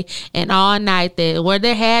day and all night that where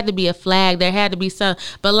there had to be a flag, there had to be some.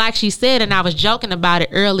 But like she said, and I was joking about it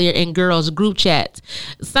earlier in girls' group chats,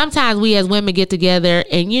 sometimes we as women get together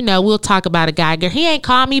and, we'll talk about a guy. Girl, he ain't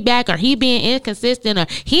called me back, or he being inconsistent, or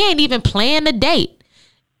he ain't even playing the date.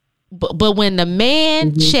 But when the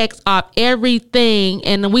man checks off everything,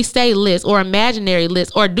 and we say list or imaginary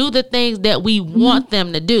list, or do the things that we want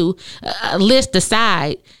them to do, list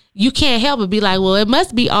aside, you can't help but be like, well, it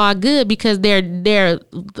must be all good because their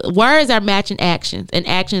words are matching actions and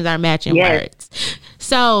actions are matching words.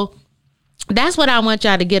 So that's what I want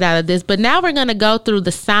y'all to get out of this. But now we're going to go through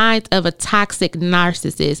the signs of a toxic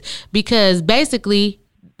narcissist, because basically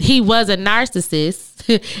he was a narcissist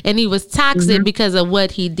and he was toxic because of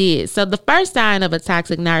what he did. So the first sign of a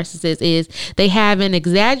toxic narcissist is they have an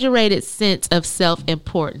exaggerated sense of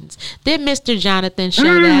self-importance. Did Mr. Jonathan show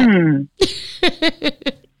that?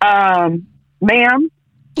 Ma'am,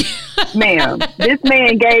 this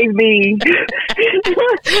man gave me,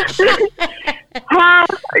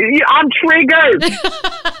 I'm triggered.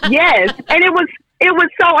 Yes. And it was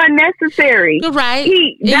so unnecessary. Right.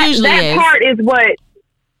 That part is what,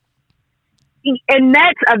 and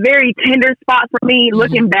that's a very tender spot for me.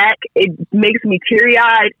 Looking back, it makes me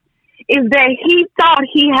teary-eyed, is that he thought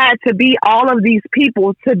he had to be all of these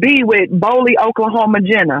people to be with Boley, Oklahoma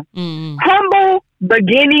Jenna. Humble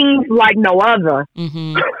beginnings like no other.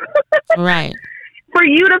 Right. For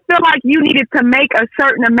you to feel like you needed to make a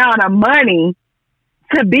certain amount of money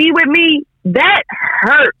to be with me, that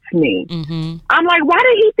hurts me. I'm like, why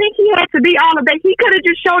did he think he had to be all of that? He could have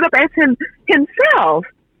just showed up as himself.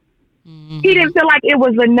 He didn't feel like it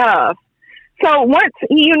was enough. So once,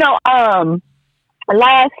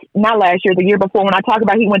 not last year, the year before, when I talk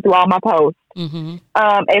about he went through all my posts,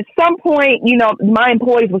 at some point, my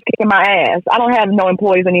employees was kicking my ass. I don't have no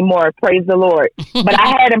employees anymore, praise the Lord. But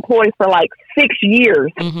I had employees for like 6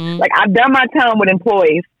 years. Like, I've done my time with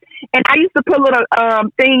employees. And I used to put little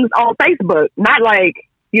things on Facebook, not like,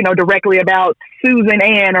 directly about Susan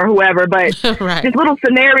Ann or whoever, but just little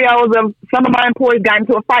scenarios of some of my employees got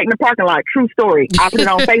into a fight in the parking lot. True story. I put it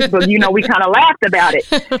on Facebook. We kind of laughed about it.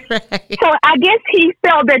 Right. So I guess he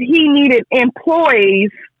felt that he needed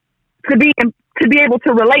employees to be able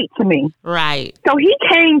to relate to me. Right. So he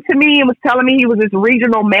came to me and was telling me he was this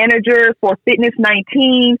regional manager for Fitness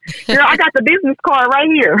 19. Girl, I got the business card right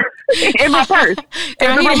here in my purse.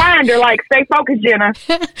 As a reminder, like, stay focused, Jenna.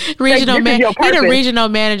 He's a regional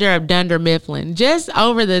manager of Dunder Mifflin. Just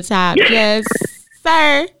over the top. Yes,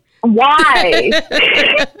 sir. Why?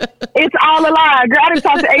 It's all a lie. Girl, I done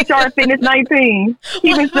talked to HR at Fitness 19.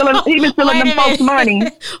 He been stealing them folks' money.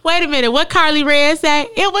 Wait a minute. What Carly Redd say?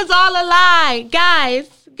 It was all a lie.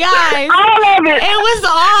 Guys. All of it. It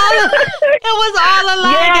was all a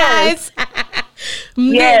lie, guys.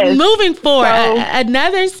 Yes. Moving forward,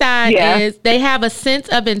 another sign is they have a sense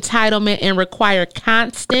of entitlement and require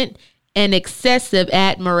constant and excessive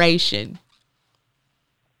admiration.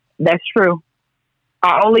 That's true.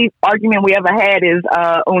 Our only argument we ever had is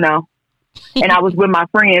Uno. And I was with my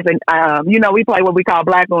friends, and we play what we call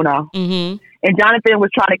Black Uno. And Jonathan was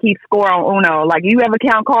trying to keep score on Uno. Like, you ever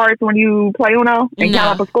count cards when you play Uno and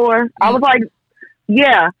count up a score? I was like,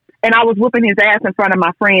 yeah. And I was whooping his ass in front of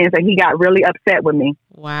my friends, and he got really upset with me.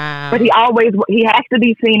 Wow. But he has to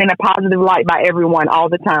be seen in a positive light by everyone all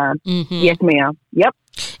the time. Yes, ma'am. Yep.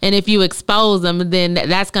 And if you expose them, then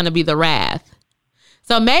that's going to be the wrath.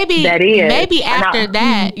 So maybe after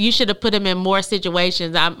that, mm-hmm. you should have put him in more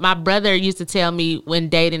situations. My brother used to tell me when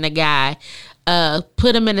dating a guy,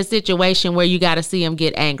 put him in a situation where you got to see him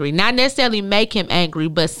get angry. Not necessarily make him angry,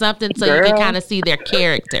 but something so you can kind of see their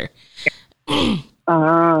character.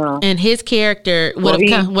 And his character would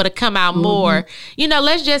have come out mm-hmm. more. You know,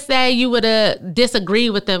 let's just say you would have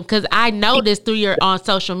disagreed with him, because I noticed through your on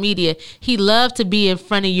social media, he loved to be in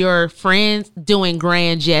front of your friends doing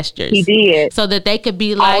grand gestures. He did, so that they could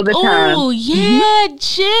be like, "Oh yeah, mm-hmm.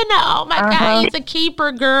 Jenna! Oh my God, he's a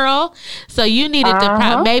keeper, girl." So you needed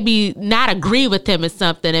to maybe not agree with him or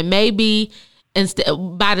something, and maybe.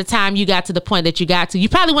 By the time you got to the point that you got to, you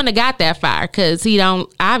probably wouldn't have got that far, because he don't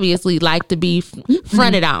obviously like to be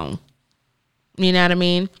fronted on. You know what I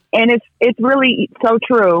mean? And it's really so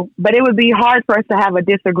true. But it would be hard for us to have a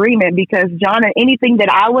disagreement, because anything that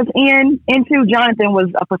I was into, Jonathan was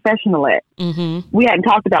a professional at. Mm-hmm. We hadn't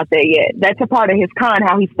talked about that yet. That's a part of his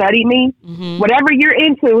how he studied me. Mm-hmm. Whatever you're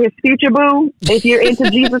into, his future boo, if you're into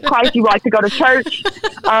Jesus Christ, you like to go to church.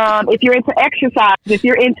 If you're into exercise, if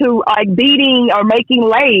you're into like beading or making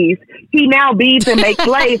lace, he now beads and makes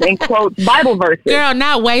lace and quotes Bible verses. Girl,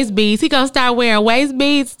 not waist beads. He gonna start wearing waist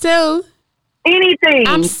beads too. Anything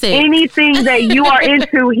that you are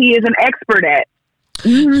into, he is an expert at.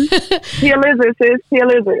 Mm-hmm. He a lizard, sis. He a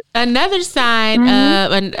lizard. Another sign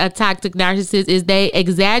of a toxic narcissist is they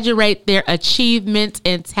exaggerate their achievements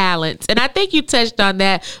and talents. And I think you touched on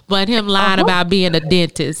that, but him lying about being a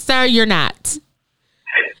dentist. Sir, you're not.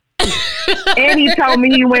 And he told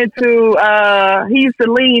me he went to, he used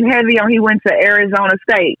to lean heavy on, he went to Arizona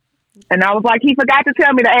State. And I was like, he forgot to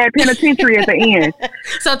tell me to add penitentiary at the end.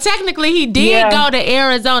 So technically he did go to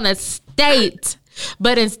Arizona State,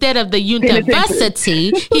 but instead of the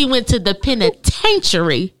university, he went to the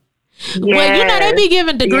penitentiary. Yes. Well, you know, they be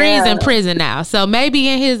giving degrees in prison now. So maybe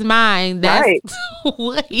in his mind, that's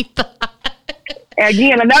what he thought.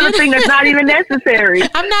 Again, another thing that's not even necessary.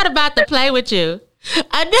 I'm not about to play with you.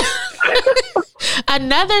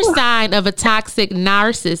 Another sign of a toxic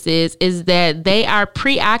narcissist is that they are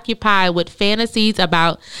preoccupied with fantasies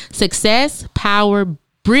about success, power,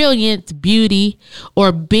 brilliance, beauty,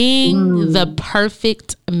 or being the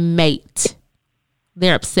perfect mate.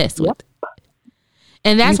 They're obsessed with it.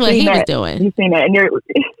 And that's what he was doing. You've seen that. And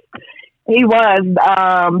he was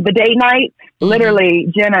the date night. Literally,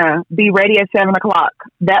 Jenna, be ready at 7:00.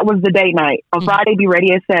 That was the date night. On Friday, be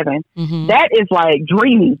ready at 7. Mm-hmm. That is like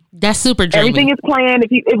dreamy. That's super dreamy. Everything is planned.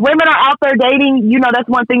 If women are out there dating, you know, that's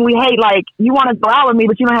one thing we hate. Like, you want to go out with me,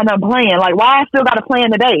 but you don't have nothing planned. Like, why I still got to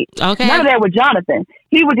plan the date? Okay. None of that with Jonathan.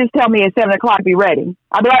 He would just tell me at 7:00, be ready.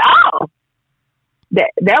 I'd be like, oh.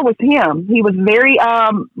 That was him. He was very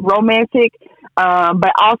romantic.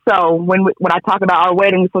 But also when I talk about our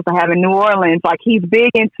wedding we're supposed to have in New Orleans, like, he's big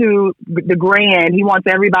into the grand. He wants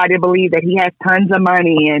everybody to believe that he has tons of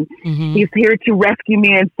money and he's here to rescue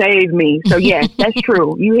me and save me. So yes, that's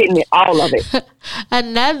true. You hitting it, all of it.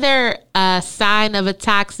 Another sign of a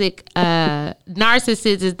toxic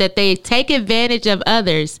narcissist is that they take advantage of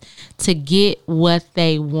others to get what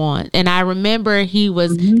they want. And I remember he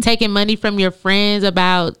was taking money from your friends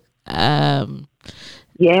about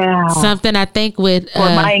something, I think, with for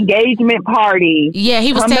my engagement party. Yeah,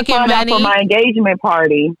 he was taking money for my engagement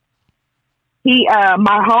party. He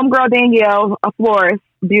my homegirl Danielle, a florist,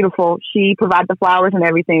 beautiful. She provided the flowers and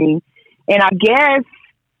everything. And I guess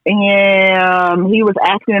he was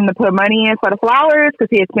asking him to put money in for the flowers because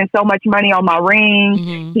he had spent so much money on my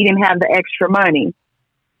ring. He didn't have the extra money.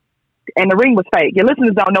 And the ring was fake. Your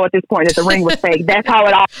listeners don't know at this point that the ring was fake. That's how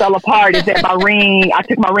it all fell apart, is that I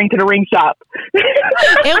took my ring to the ring shop.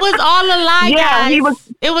 It was all a lie, guys.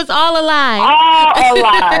 It was all a lie. All a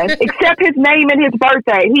lie. Except his name and his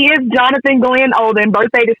birthday. He is Jonathan Glenn Olden.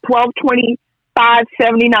 Birthday is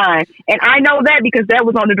 12/20/5/79. And I know that because that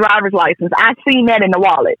was on the driver's license. I seen that in the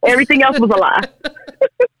wallet. Everything else was a lie.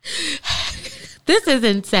 This is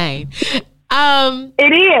insane.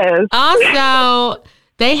 It is. Also,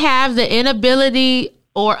 they have the inability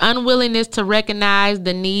or unwillingness to recognize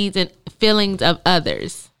the needs and feelings of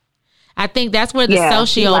others. I think that's where the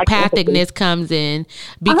sociopathicness comes in,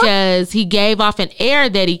 because he gave off an air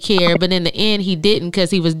that he cared, but in the end he didn't,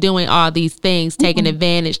 because he was doing all these things, taking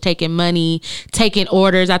advantage, taking money, taking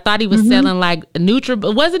orders. I thought he was selling like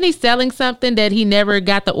but wasn't he selling something that he never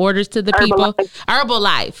got the orders to the people?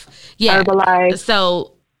 Herbalife. Yeah. Herbalife.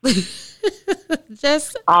 So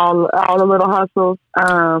just all the little hustles.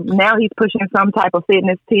 Now he's pushing some type of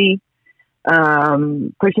fitness tee,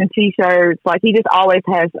 pushing t-shirts. Like, he just always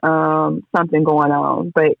has something going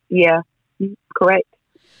on. But yeah, correct.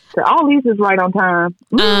 So all these is right on time.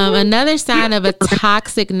 Another sign of a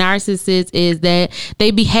toxic narcissist is that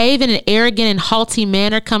they behave in an arrogant and haughty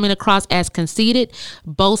manner, coming across as conceited,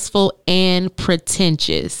 boastful, and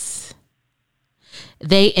pretentious.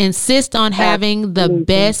 They insist on having the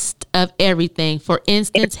best of everything. For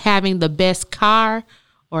instance, having the best car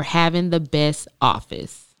or having the best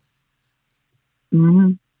office.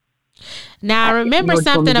 Mm-hmm. Now, I remember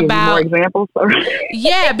something about more examples.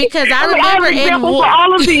 Yeah, because I remember examples for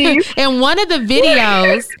all of these. in one of the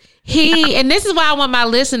videos, and this is why I want my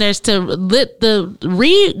listeners to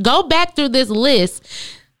go back through this list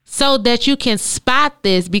so that you can spot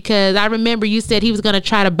this, because I remember you said he was going to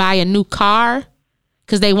try to buy a new car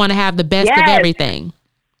because they want to have the best of everything.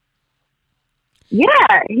 Yeah,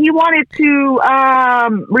 he wanted to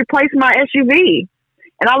replace my SUV.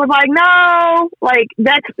 And I was like, no, like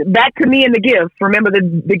that to me in the gifts. Remember,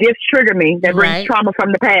 the gifts trigger me. That brings trauma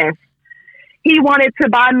from the past. He wanted to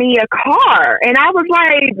buy me a car. And I was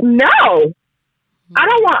like, no, I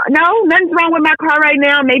don't want, nothing's wrong with my car right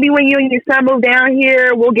now. Maybe when you and your son move down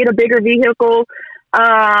here, we'll get a bigger vehicle.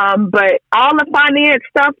 But all the finance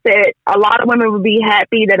stuff that a lot of women would be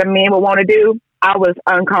happy that a man would want to do, I was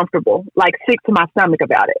uncomfortable, like sick to my stomach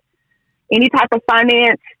about it. Any type of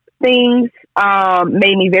finance things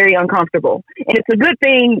made me very uncomfortable. And it's a good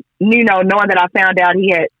thing, knowing that I found out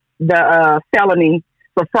he had the felony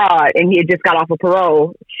for fraud and he had just got off of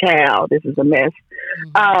parole. Child, this is a mess.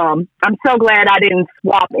 I'm so glad I didn't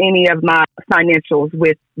swap any of my financials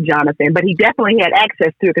with Jonathan, but he definitely had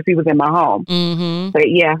access to it because he was in my home. Mm-hmm. But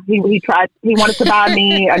yeah, he wanted to buy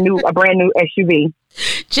me a brand new SUV.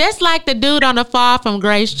 Just like the dude on the Fall from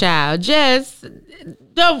Grace Child. Just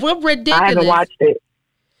ridiculous. I haven't watched it.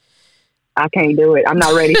 I can't do it. I'm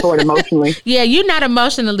not ready for it emotionally. Yeah, you're not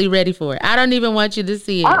emotionally ready for it. I don't even want you to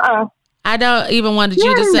see it. I don't even want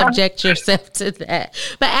you to subject yourself to that.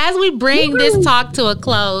 But as we bring this talk to a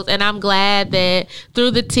close, and I'm glad that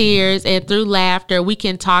through the tears and through laughter, we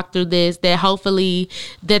can talk through this, that hopefully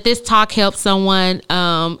that this talk helps someone,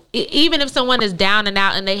 even if someone is down and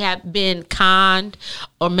out and they have been conned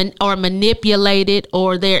or manipulated,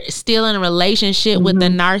 or they're still in a relationship with a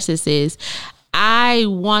narcissist. I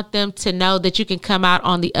want them to know that you can come out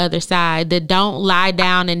on the other side, that don't lie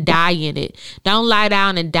down and die in it. Don't lie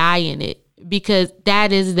down and die in it, because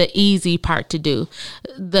that is the easy part to do.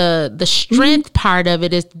 The strength part of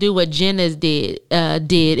it is to do what Jenna's did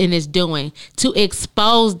and is doing, to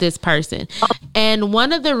expose this person. And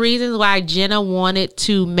one of the reasons why Jenna wanted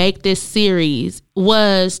to make this series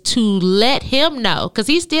was to let him know, because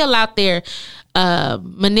he's still out there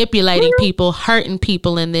manipulating people, hurting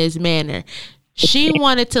people in this manner. She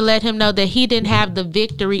wanted to let him know that he didn't have the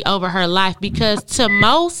victory over her life, because to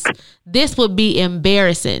most, this would be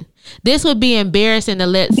embarrassing. This would be embarrassing to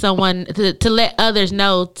let someone, to let others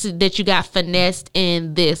know that you got finessed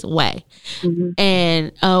in this way. Mm-hmm.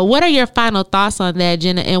 And what are your final thoughts on that,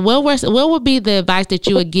 Jenna? And what would be the advice that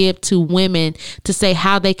you would give to women to say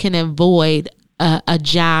how they can avoid a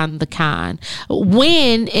John the Con,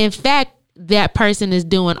 when in fact that person is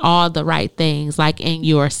doing all the right things, like in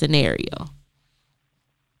your scenario?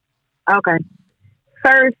 Okay.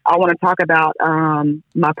 First, I want to talk about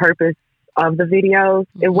my purpose of the videos.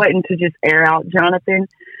 It wasn't to just air out Jonathan.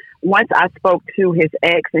 Once I spoke to his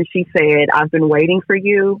ex and she said, "I've been waiting for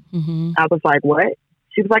you," I was like, "What?"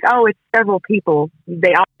 She was like, "Oh, it's several people.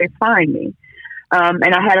 They always find me." And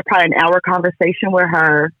I had probably an hour conversation with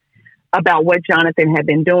her about what Jonathan had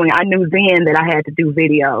been doing. I knew then that I had to do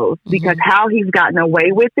videos, because how he's gotten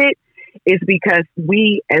away with it is because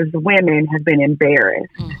we as women have been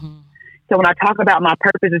embarrassed. So when I talk about my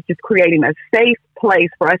purpose, it's just creating a safe place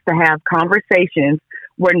for us to have conversations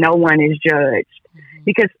where no one is judged.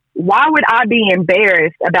 Because why would I be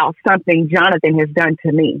embarrassed about something Jonathan has done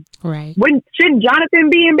to me? Right. Shouldn't Jonathan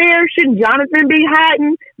be embarrassed? Shouldn't Jonathan be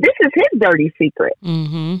hiding? This is his dirty secret.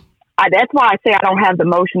 That's why I say I don't have the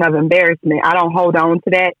motion of embarrassment. I don't hold on to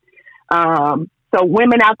that. So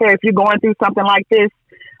women out there, if you're going through something like this,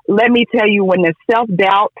 let me tell you, when the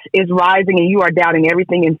self-doubt is rising and you are doubting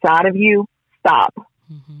everything inside of you, stop.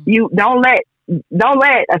 You don't let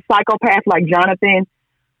a psychopath like Jonathan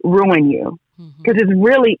ruin you. Because it's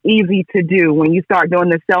really easy to do when you start doing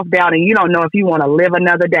the self-doubt and you don't know if you want to live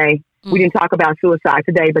another day. We didn't talk about suicide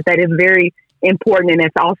today, but that is very important, and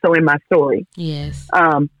it's also in my story. Yes.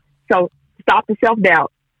 So stop the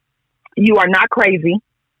self-doubt. You are not crazy.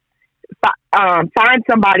 Find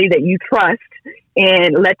somebody that you trust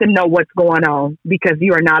and let them know what's going on, because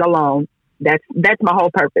you are not alone. That's my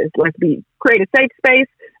whole purpose. Create a safe space.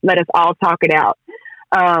 Let us all talk it out.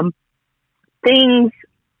 Things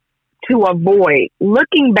to avoid.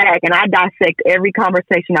 Looking back, and I dissect every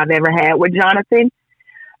conversation I've ever had with Jonathan,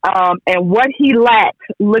 and what he lacked,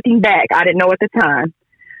 looking back, I didn't know at the time,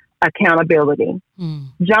 accountability.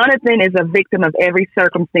 Jonathan is a victim of every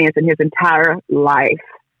circumstance in his entire life.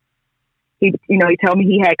 He told me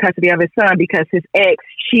he had custody of his son because his ex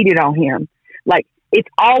cheated on him. Like, it's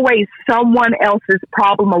always someone else's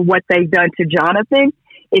problem of what they've done to Jonathan.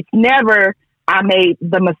 It's never, I made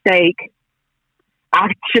the mistake, I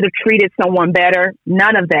should have treated someone better.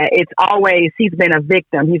 None of that. It's always, he's been a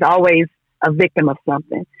victim. He's always a victim of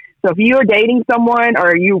something. So if you're dating someone,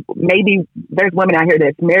 or maybe there's women out here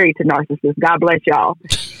that's married to narcissists, God bless y'all.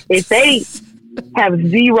 If they have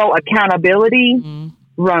zero accountability,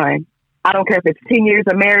 run. I don't care if it's 10 years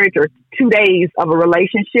of marriage or 2 days of a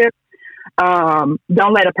relationship.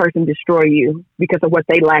 Don't let a person destroy you because of what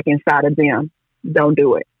they lack inside of them. Don't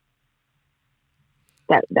do it.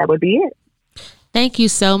 That would be it. Thank you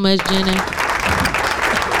so much, Jenna.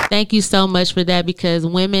 Thank you so much for that, because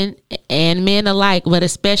women and men alike, but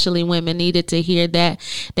especially women, needed to hear that.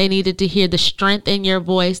 They needed to hear the strength in your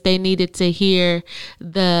voice. They needed to hear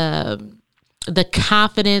the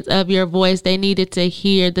confidence of your voice. They needed to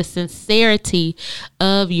hear the sincerity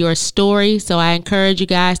of your story. So I encourage you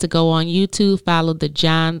guys to go on YouTube, follow the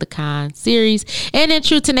John the Con series. And in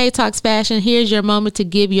true Tanae Talks fashion, here's your moment to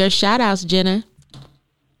give your shout outs, Jenna.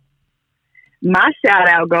 My shout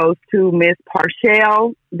out goes to Miss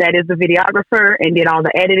Parshell, that is the videographer and did all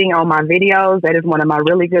the editing on my videos. That is one of my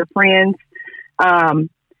really good friends.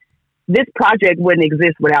 This project wouldn't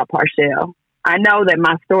exist without Parshell. I know that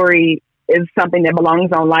my story is something that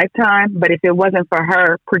belongs on Lifetime, but if it wasn't for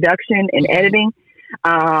her production and editing,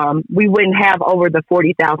 we wouldn't have over the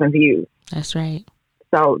 40,000 views. That's right.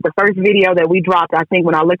 So the first video that we dropped, I think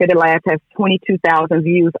when I look at it last, has 22,000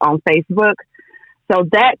 views on Facebook. So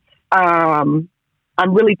that's, I'm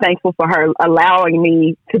really thankful for her allowing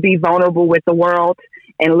me to be vulnerable with the world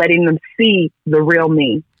and letting them see the real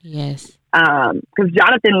me. Yes. Because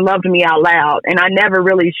Jonathan loved me out loud, and I never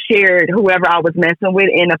really shared whoever I was messing with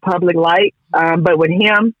in a public light. But with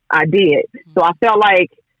him, I did. So I felt like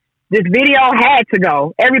this video had to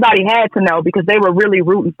go. Everybody had to know because they were really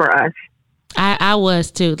rooting for us. I was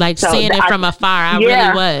too. Like, so seeing it from afar, I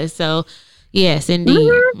really was. So yes, indeed.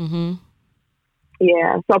 Mm-hmm. Mm-hmm.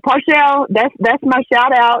 Yeah. So Parshell, that's my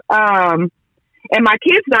shout out. And my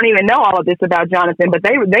kids don't even know all of this about Jonathan, but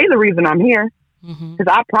they the reason I'm here. Because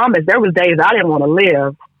I promise there was days I didn't want to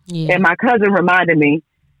live. Yeah. And my cousin reminded me,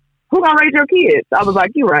 who gonna raise your kids? I was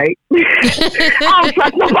like, you're right. I don't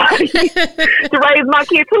trust nobody to raise my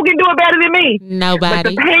kids. Who can do it better than me?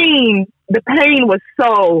 Nobody. But the pain was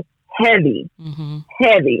so heavy.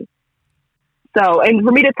 Heavy. So, and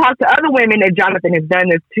for me to talk to other women that Jonathan has done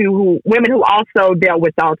this to, women who also dealt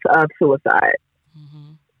with thoughts of suicide.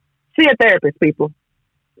 See a therapist, people.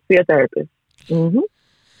 See a therapist.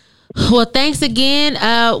 Well, thanks again.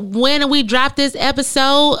 When we drop this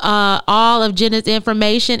episode, all of Jenna's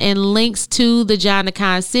information and links to the John the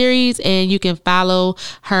Con series, and you can follow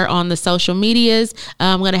her on the social medias.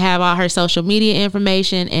 I'm going to have all her social media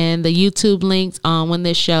information and the YouTube links on when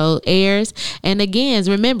this show airs. And again,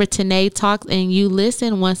 remember, Tanae Talks and you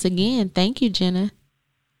listen. Once again, thank you, Jenna.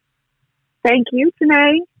 Thank you,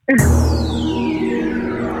 Tanae.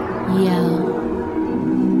 Yo.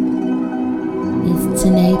 It's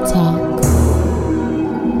Tanae Talks.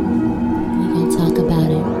 We're going to talk about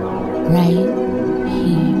it right here.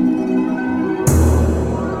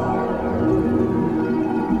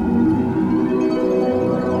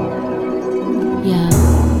 Yo.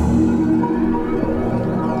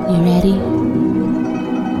 You ready?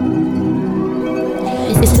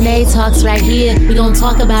 It's Tanae Talks right here. We're going to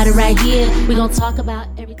talk about it right here. We're going to talk about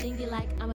everything.